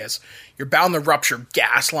radius, you're bound to rupture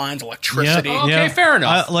gas lines, electricity. Yeah. Okay, fair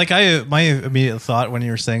enough. My immediate thought when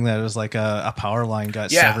you were saying that was like a power line got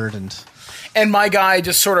severed. And my guy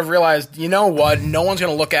just sort of realized, you know what? No one's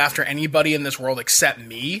going to look after anybody in this world except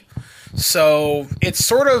me. So it's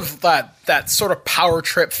sort of that sort of power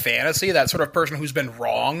trip fantasy, that sort of person who's been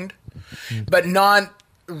wronged, but not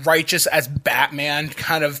righteous as Batman,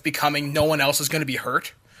 kind of becoming no one else is going to be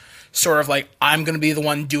hurt. Sort of like, I'm going to be the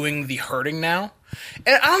one doing the hurting now.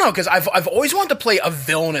 And I don't know, because I've always wanted to play a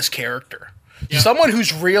villainous character. Someone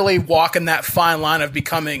who's really walking that fine line of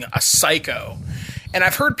becoming a psycho. And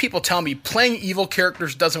I've heard people tell me playing evil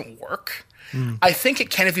characters doesn't work. I think it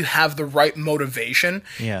can if you have the right motivation.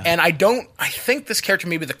 Yeah. And I think this character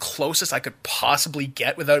may be the closest I could possibly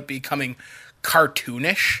get without it becoming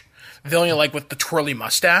cartoonish. Villain like with the twirly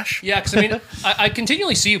mustache. Yeah, because I mean, I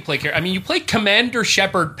continually see you play. I mean, you play Commander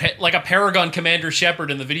Shepard, like a Paragon Commander Shepard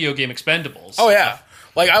in the video game Expendables. Oh yeah,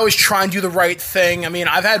 like I was trying to do the right thing. I mean,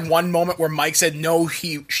 I've had one moment where Mike said no,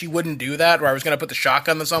 she wouldn't do that, where I was going to put the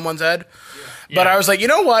shotgun to someone's head. Yeah. But I was like, you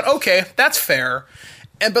know what? Okay, that's fair.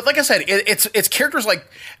 But like I said, it's characters like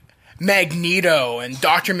Magneto and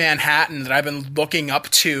Dr. Manhattan that I've been looking up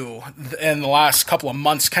to in the last couple of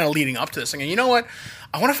months, kind of leading up to this thing. And you know what?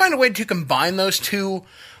 I want to find a way to combine those two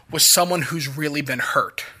with someone who's really been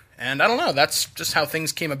hurt. And I don't know, that's just how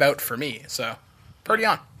things came about for me. So, pretty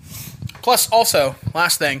on. Plus, also,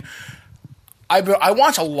 last thing, I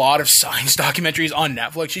watch a lot of science documentaries on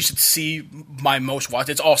Netflix. You should see my most watched.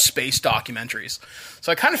 It's all space documentaries. So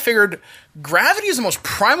I kind of figured gravity is the most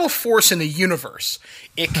primal force in the universe.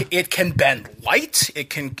 It can bend light. It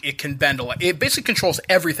can bend. It basically controls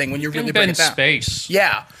everything when you really break it down. Space.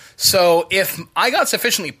 Yeah. So if I got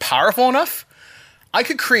sufficiently powerful enough, I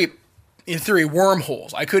could create, in theory,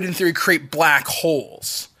 wormholes. I could, in theory, create black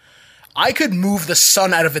holes. I could move the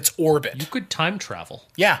sun out of its orbit. You could time travel.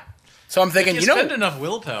 Yeah. So I'm thinking, You spend enough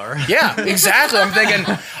willpower. Yeah, exactly. I'm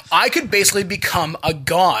thinking I could basically become a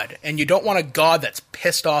god, and you don't want a god that's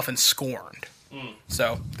pissed off and scorned.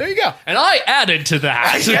 So there you go. And I added to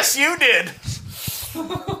that. Yes, you did.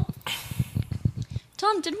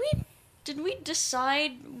 Tom, did we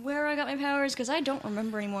decide where I got my powers? Because I don't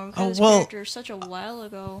remember anymore. Because well, this character is such a while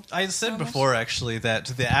ago. I had said before, actually, that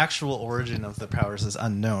the actual origin of the powers is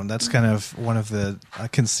unknown. That's kind of one of the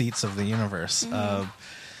conceits of the universe.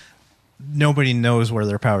 Nobody knows where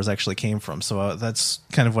their powers actually came from, so that's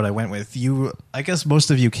kind of what I went with. I guess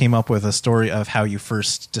most of you came up with a story of how you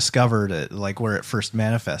first discovered it, like where it first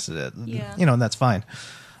manifested it. Yeah. And that's fine.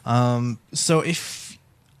 So if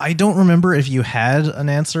I don't remember if you had an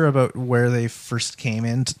answer about where they first came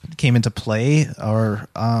into play, or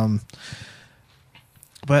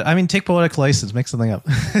but I mean, take poetic license, make something up.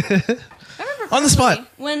 On the spot.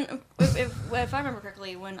 If I remember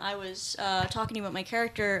correctly, when I was talking about my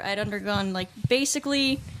character, I'd undergone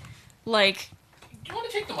basically. Do you want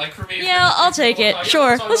to take the mic from me? Yeah, I'll take it.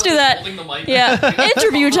 Sure, let's do that. Yeah,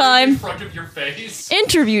 interview time. In front of your face.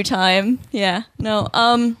 Interview time. Yeah, no.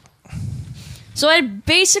 So I'd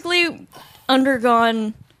basically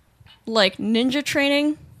undergone ninja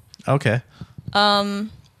training. Okay.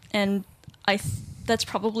 And that's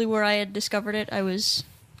probably where I had discovered it. I was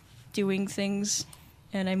doing things,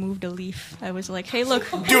 and I moved a leaf. I was like, "Hey, look!"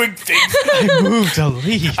 Doing things. I moved a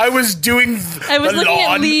leaf. I was doing. I was the looking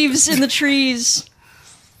lawn. at leaves in the trees,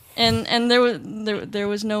 and there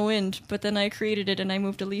was no wind. But then I created it, and I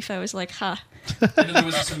moved a leaf. I was like, "Ha!" And then there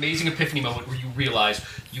was this amazing epiphany moment where you realized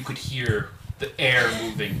you could hear the air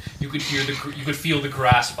moving. You could feel the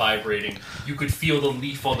grass vibrating. You could feel the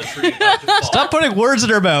leaf on the tree about to fall. Stop putting words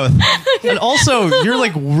in her mouth. And also, you're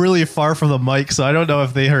really far from the mic, so I don't know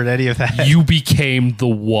if they heard any of that. You became the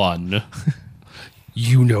one.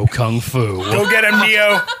 You know Kung Fu. Go get him,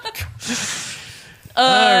 Neo.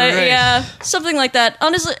 Right. Yeah, something like that.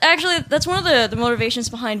 Honestly, actually, that's one of the motivations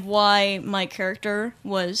behind why my character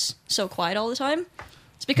was so quiet all the time.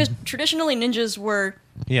 It's because traditionally ninjas were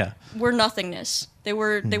nothingness. They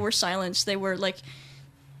were silence. They were I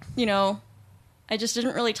just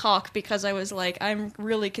didn't really talk because I was I'm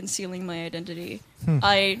really concealing my identity.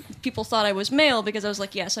 People thought I was male because I was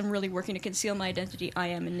yes, I'm really working to conceal my identity. I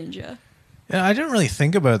am a ninja. Yeah, I didn't really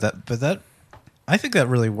think about that, but I think that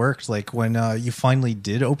really worked. When you finally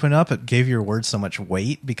did open up, it gave your words so much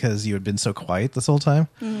weight because you had been so quiet this whole time.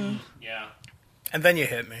 Mm-hmm. Yeah. And then you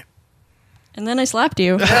hit me. And then I slapped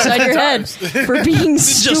you upside your head for being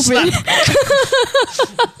stupid.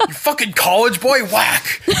 You fucking college boy,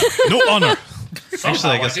 whack. No honor. Somehow,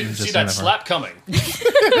 I guess I didn't just see that never. slap coming.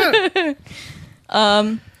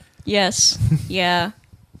 Yes. Yeah.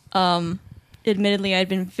 Admittedly, I'd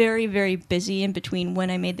been very, very busy in between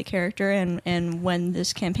when I made the character and when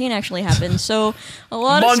this campaign actually happened. So a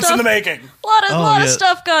lot Months of stuff, in the making. A lot of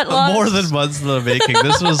stuff got lost. More than months in the making.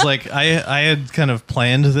 This was I had kind of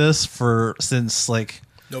planned this since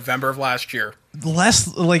November of last year. Less,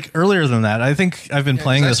 earlier than that. I think I've been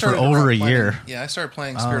playing this for over a year. Yeah, I started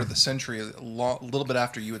playing Spirit of the Century a little bit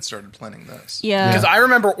after you had started playing this. Yeah. Because I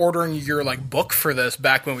remember ordering your book for this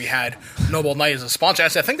back when we had Noble Knight as a sponsor. I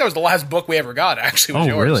think that was the last book we ever got, actually. Was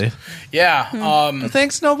yours. Really? Yeah.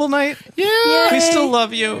 Thanks, Noble Knight. Yeah. We still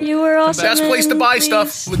love you. You were awesome. Best place to buy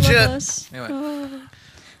stuff. Legit. Anyway,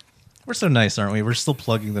 We're so nice, aren't we? We're still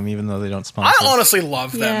plugging them even though they don't sponsor I us. honestly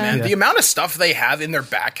love them, man. Yeah. The amount of stuff they have in their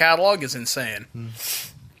back catalog is insane.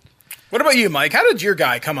 What about you, Mike? How did your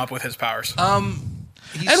guy come up with his powers? And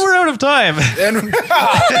we're out of time. One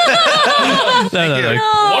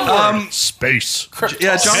word. Space.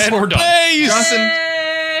 yeah, And we're done.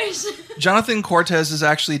 Jonathan Cortez is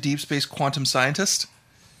actually a deep space quantum scientist,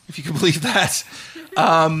 if you can believe that.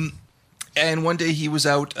 And one day he was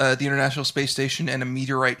out at the International Space Station and a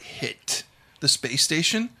meteorite hit the space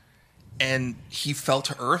station and he fell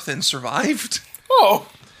to Earth and survived. Oh.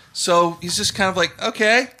 So he's just kind of like,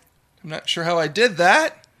 okay, I'm not sure how I did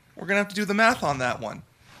that. We're going to have to do the math on that one.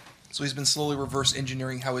 So he's been slowly reverse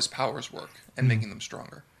engineering how his powers work and making them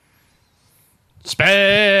stronger. Space.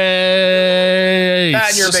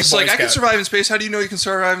 And you're a big It's Boy like, I can Scout. survive in space. How do you know you can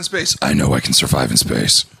survive in space? I know I can survive in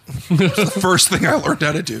space. It's the first thing I learned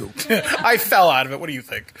how to do. I fell out of it. What do you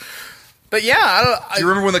think? But yeah, Do you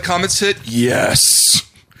remember when the comets hit? Yes.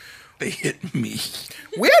 They hit me.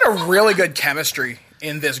 we had a really good chemistry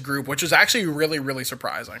in this group, which is actually really, really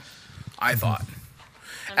surprising, I thought.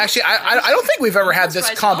 Actually, I don't think we've ever had this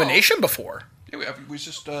surprised at all. combination before.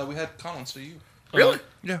 Yeah, we had Colin, so you. Really?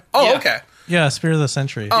 Yeah. Oh, Yeah. okay. Yeah, Spirit of the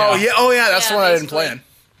Century. Oh, yeah. Oh, yeah. That's Yeah, the one I didn't basically. play in.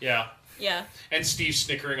 Yeah. Yeah. And Steve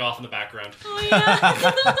snickering off in the background. Oh,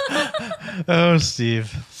 yeah. Oh,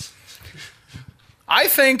 Steve. I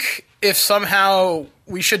think if somehow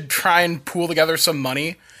we should try and pool together some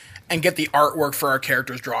money and get the artwork for our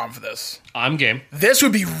characters drawn for this. I'm game. This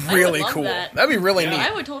would be really love cool. that. That'd be really Yeah. neat.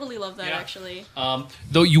 I would totally love that, Yeah. actually.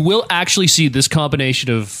 Though you will actually see this combination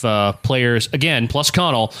of players, again, plus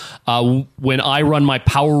Connell, when I run my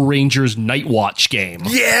Power Rangers Night Watch game.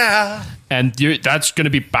 Yeah. And that's going to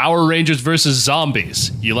be Power Rangers versus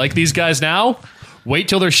zombies. You like these guys now? Wait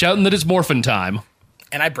till they're shouting that it's morphin' time.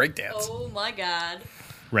 And I breakdance. Oh, my God.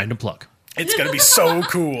 Random plug. It's going to be so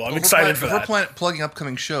cool. I'm excited for that. We're plugging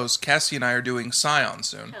upcoming shows. Cassie and I are doing Scion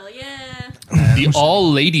soon. Hell yeah. The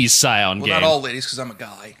all-ladies Scion Well, game. not all ladies, because I'm a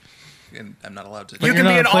guy. And I'm not allowed to. You you're can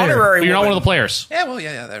not be a an player. honorary But you're not one woman. of the players. Yeah, well,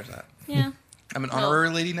 yeah, there's that. Yeah. I'm an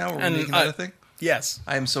honorary lady now. Are we And, making that a thing? Yes.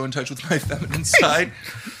 I am so in touch with my feminine side.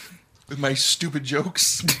 With my stupid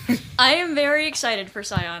jokes. I am very excited for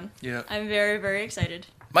Scion. Yeah. I'm very, very excited.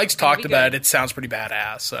 Mike's gonna talked be about good. it. It sounds pretty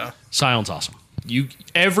badass. So Scion's awesome.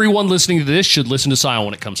 Everyone listening to this should listen to Scion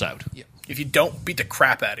when it comes out. if you don't, beat the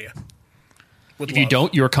crap out of you. If you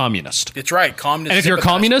don't, you're a communist. It's right. Communist. And if you're a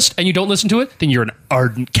communist and you don't listen to it, then you're an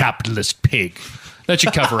ardent capitalist pig. That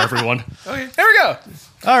should cover everyone. There we go.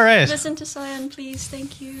 All right. Listen to Scion, please.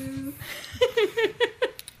 Thank you.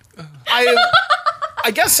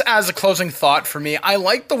 I guess as a closing thought for me, I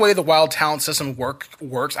like the way the wild talent system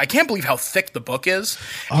works. I can't believe how thick the book is,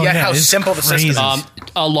 Oh, yet yeah, how it's simple the system is. crazy.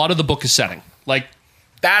 A lot of the book is setting. Like,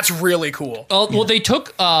 That's really cool. well, they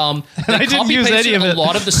took they didn't use any copy-pasted of a it.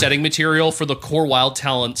 lot of the setting material for the core Wild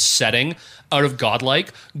Talent setting out of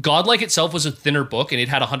Godlike. Godlike itself was a thinner book, and it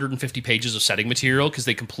had 150 pages of setting material because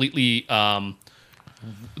they completely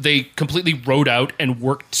wrote out and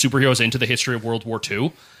worked superheroes into the history of World War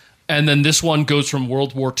II. And then this one goes from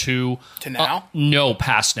World War II To now? No,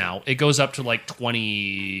 past now. It goes up to like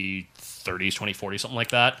 2030s, 2040, something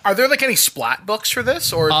like that. Are there any splat books for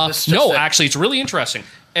this, or is this just No, a- actually, it's really interesting.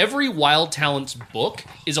 Every Wild Talents book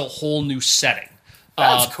is a whole new setting.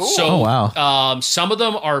 That's cool. So, Oh, wow. some of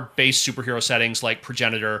them are base superhero settings like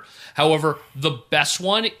Progenitor. However, the best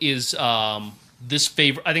one is I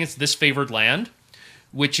think it's This Favored Land,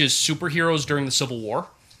 which is superheroes during the Civil War.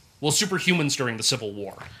 Well, superhumans during the Civil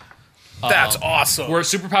War. That's awesome. Where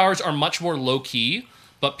superpowers are much more low key,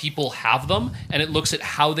 but people have them, and it looks at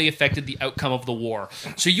how they affected the outcome of the war.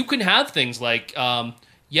 So you can have things like,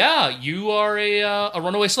 you are a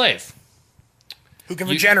runaway slave, Who can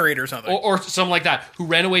regenerate or something? or something like that, who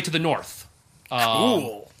ran away to the north.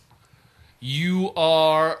 Cool. You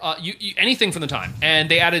are you anything from the time, and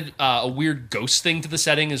they added a weird ghost thing to the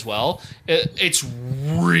setting as well. It's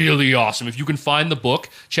really awesome. If you can find the book,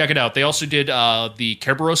 check it out. They also did the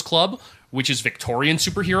Kerberos Club, which is Victorian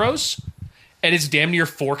superheroes, and it's damn near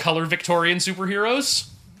 4-color Victorian superheroes.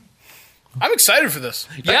 I'm excited for this.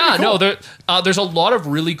 That'd Yeah, be cool. no, there's a lot of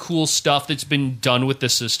really cool stuff that's been done with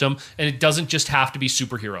this system, and it doesn't just have to be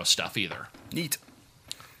superhero stuff either. Neat.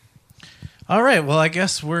 All right. Well, I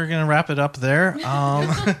guess we're gonna wrap it up there.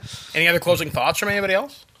 Any other closing thoughts from anybody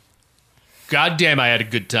else? God damn, I had a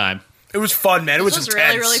good time. It was fun, man. It was intense.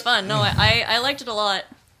 Really, really fun. No, I liked it a lot.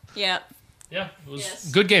 Yeah. Yeah, it was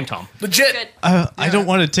good game, Tom. Legit. Good. I don't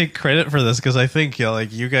want to take credit for this because I think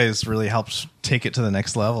you guys really helped take it to the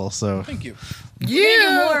next level. So Thank you. We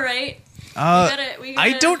do more, right? We gotta-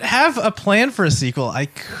 I don't have a plan for a sequel. I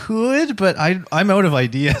could, but I'm out of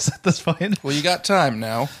ideas at this point. Well, you got time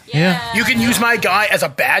now. Yeah. You can use my guy as a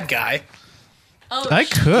bad guy. Oh, I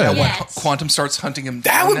could. yes. Quantum starts hunting him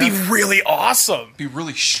That down would be now. really awesome. Be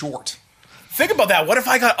really short. Think about that. What if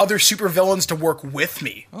I got other supervillains to work with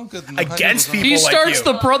me? Oh, good. Against people He like starts you.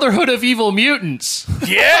 the Brotherhood of Evil Mutants.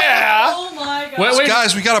 Yeah! Oh my god. Wait.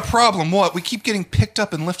 Guys, we got a problem. What? We keep getting picked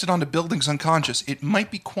up and lifted onto buildings unconscious. It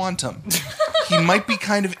might be Quantum. He might be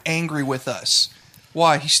kind of angry with us.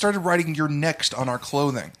 Why? He started writing "You're next" on our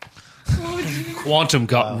clothing. Quantum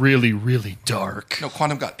got really, really dark. No,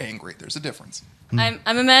 Quantum got angry. There's a difference. I'm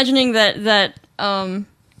imagining that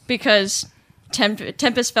because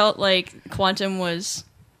Tempest felt like Quantum was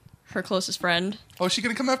her closest friend. Oh, is she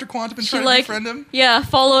gonna come after Quantum and She try to like befriend him?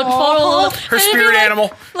 follow Her spirit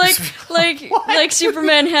animal. like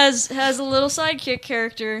Superman has a little sidekick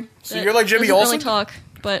character. So that you're like Jimmy doesn't Olsen? really talk,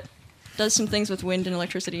 but does some things with wind and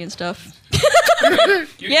electricity and stuff.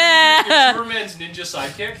 You're Superman's ninja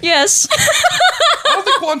sidekick? Yes. I don't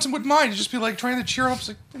think Quantum would mind. He'd just be like trying to cheer up. It's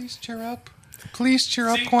like, please cheer up. Please cheer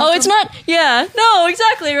up, Quantum. Oh, it's not. Yeah, no,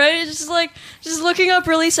 exactly right. It's just like looking up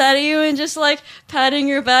really sad at you and just like patting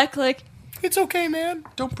your back, like It's okay, man.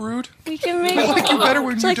 Don't brood. we can make. I like you better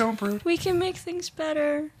when It's you like, don't brood. We can make things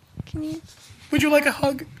better. Can you? Would you like a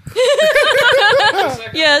hug?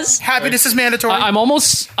 Yes. Happiness is mandatory. I'm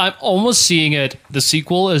almost seeing the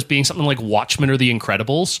sequel as being something like Watchmen or The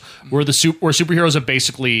Incredibles, where where superheroes are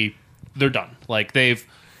basically they're done. Like they've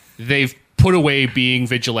put away being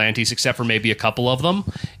vigilantes, except for maybe a couple of them,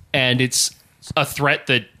 and it's a threat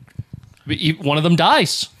that one of them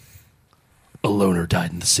dies. A loner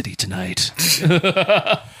died in the city tonight.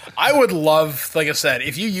 I would love, like I said,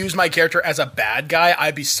 if you use my character as a bad guy,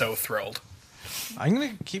 I'd be so thrilled. I'm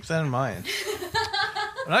gonna keep that in mind.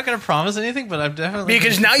 I'm not gonna promise anything, but I'm definitely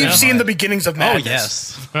Because gonna now keep that you've in seen mind. the beginnings of Oh madness.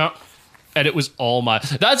 yes. Yeah. And it was all my...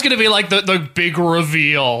 That's going to be like the big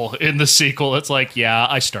reveal in the sequel. It's like, yeah,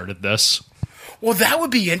 I started this. Well, that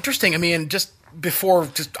would be interesting. I mean, I just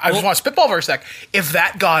want to spitball for a sec. If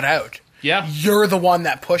that got out, Yeah. you're the one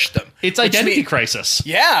that pushed them. It's Which identity mean- crisis.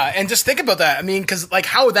 Yeah, and just think about that. I mean, because like,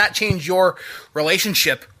 how would that change your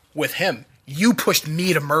relationship with him? You pushed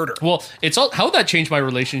me to murder. Well, it's all... How would that change my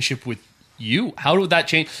relationship with you? How would that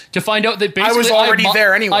change? To find out that basically... I was already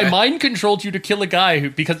there anyway. I mind-controlled you to kill a guy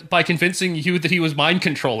by convincing you that he was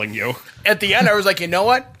mind-controlling you. At the end, I was like, you know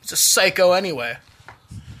what? He's a psycho anyway.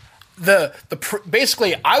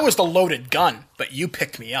 Basically, I was the loaded gun, but you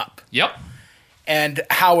picked me up. Yep. And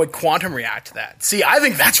how would Quantum react to that? See, I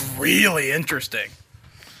think that's really interesting.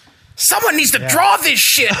 Someone needs to draw this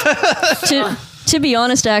shit. To be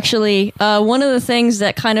honest, actually, one of the things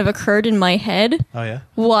that kind of occurred in my head Oh yeah.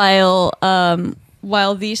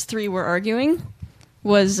 while these three were arguing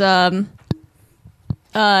was at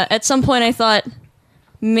some point I thought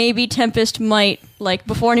maybe Tempest might, like,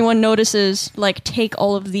 before anyone notices, like, take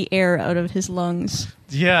all of the air out of his lungs.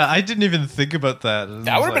 Yeah, I didn't even think about that.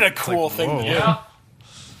 That would have been a cool thing to do. Yeah.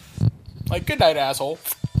 Like, good night, asshole.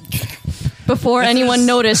 Before anyone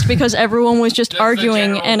noticed, because everyone was just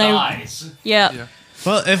arguing, and yeah.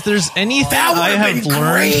 Well, if there's anything That I would have have been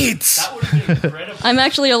learned, great. That would have been incredible. I'm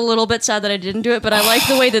actually a little bit sad that I didn't do it, but I like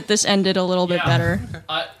the way that this ended a little bit Yeah. better.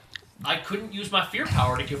 I couldn't use my fear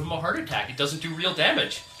power to give him a heart attack. It doesn't do real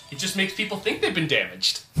damage. It just makes people think they've been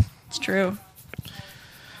damaged. It's true.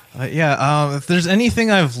 if there's anything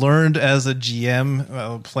I've learned as a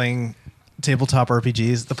GM playing tabletop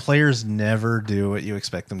RPGs, the players never do what you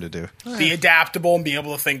expect them to do. Be adaptable and be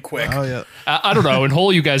able to think quick. Oh yeah. I don't know. In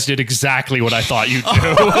Whole, you guys did exactly what I thought you'd do.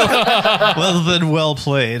 Well then, well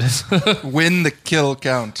played. Win the kill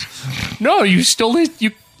count. No, you stole his.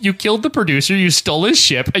 You killed the producer. You stole his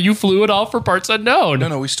ship, and you flew it off for parts unknown.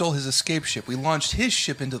 No, we stole his escape ship. We launched his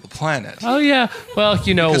ship into the planet. Oh yeah. Well,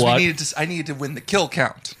 you know Because what? I needed to win the kill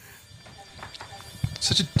count.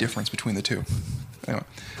 Such a difference between the two. Anyway,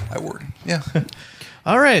 I worried. Yeah.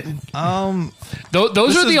 All right.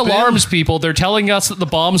 Those are the has alarms, people. They're telling us that the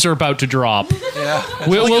bombs are about to drop. Yeah.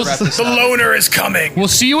 We'll The loner is coming. we'll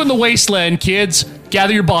see you in the wasteland, kids.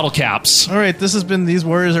 Gather your bottle caps. All right, this has been These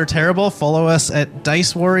Warriors Are Terrible. Follow us at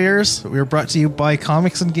Dice Warriors. We are brought to you by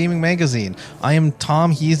Comics and Gaming Magazine. I am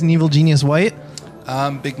Tom. He's an Evil Genius White.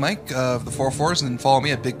 Big Mike of the 404s, and follow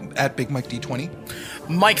me at Big Mike D20.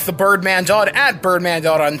 Mike the Birdman Dodd at Birdman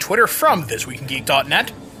Dodd on Twitter from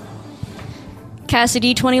thisweekingeek.net.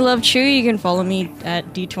 Cassidy D20Love Chew, you can follow me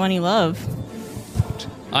at D20Love.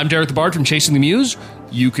 I'm Derek the Bard from Chasing the Muse.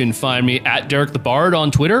 You can find me at Derek the Bard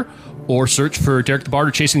on Twitter, or search for Derek the Bard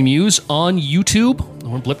or Chasing the Muse on YouTube,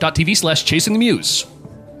 or blip.tv/Chasing the Muse.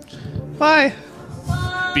 Bye.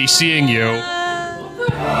 Be seeing you.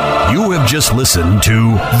 You have just listened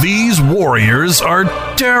to These Warriors Are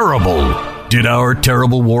Terrible. Did our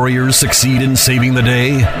terrible warriors succeed in saving the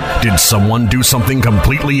day? Did someone do something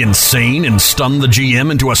completely insane and stun the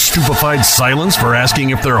GM into a stupefied silence for asking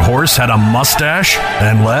if their horse had a mustache?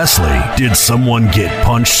 And lastly, did someone get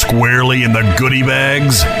punched squarely in the goodie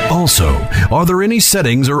bags? Also, are there any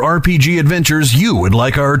settings or RPG adventures you would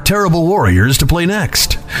like our terrible warriors to play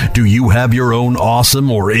next? Do you have your own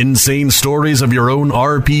awesome or insane stories of your own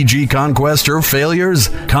RPG conquest or failures?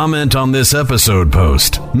 Comment on this episode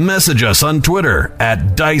post. Message us on Twitter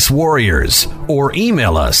at Dice Warriors, or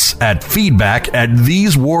email us at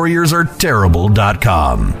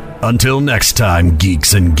feedback@thesewarriorsarterrible.com. Until next time,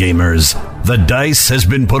 geeks and gamers, the dice has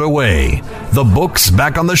been put away, the books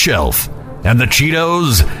back on the shelf, and the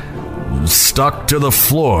Cheetos stuck to the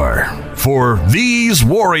floor. For these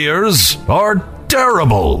warriors are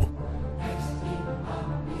terrible.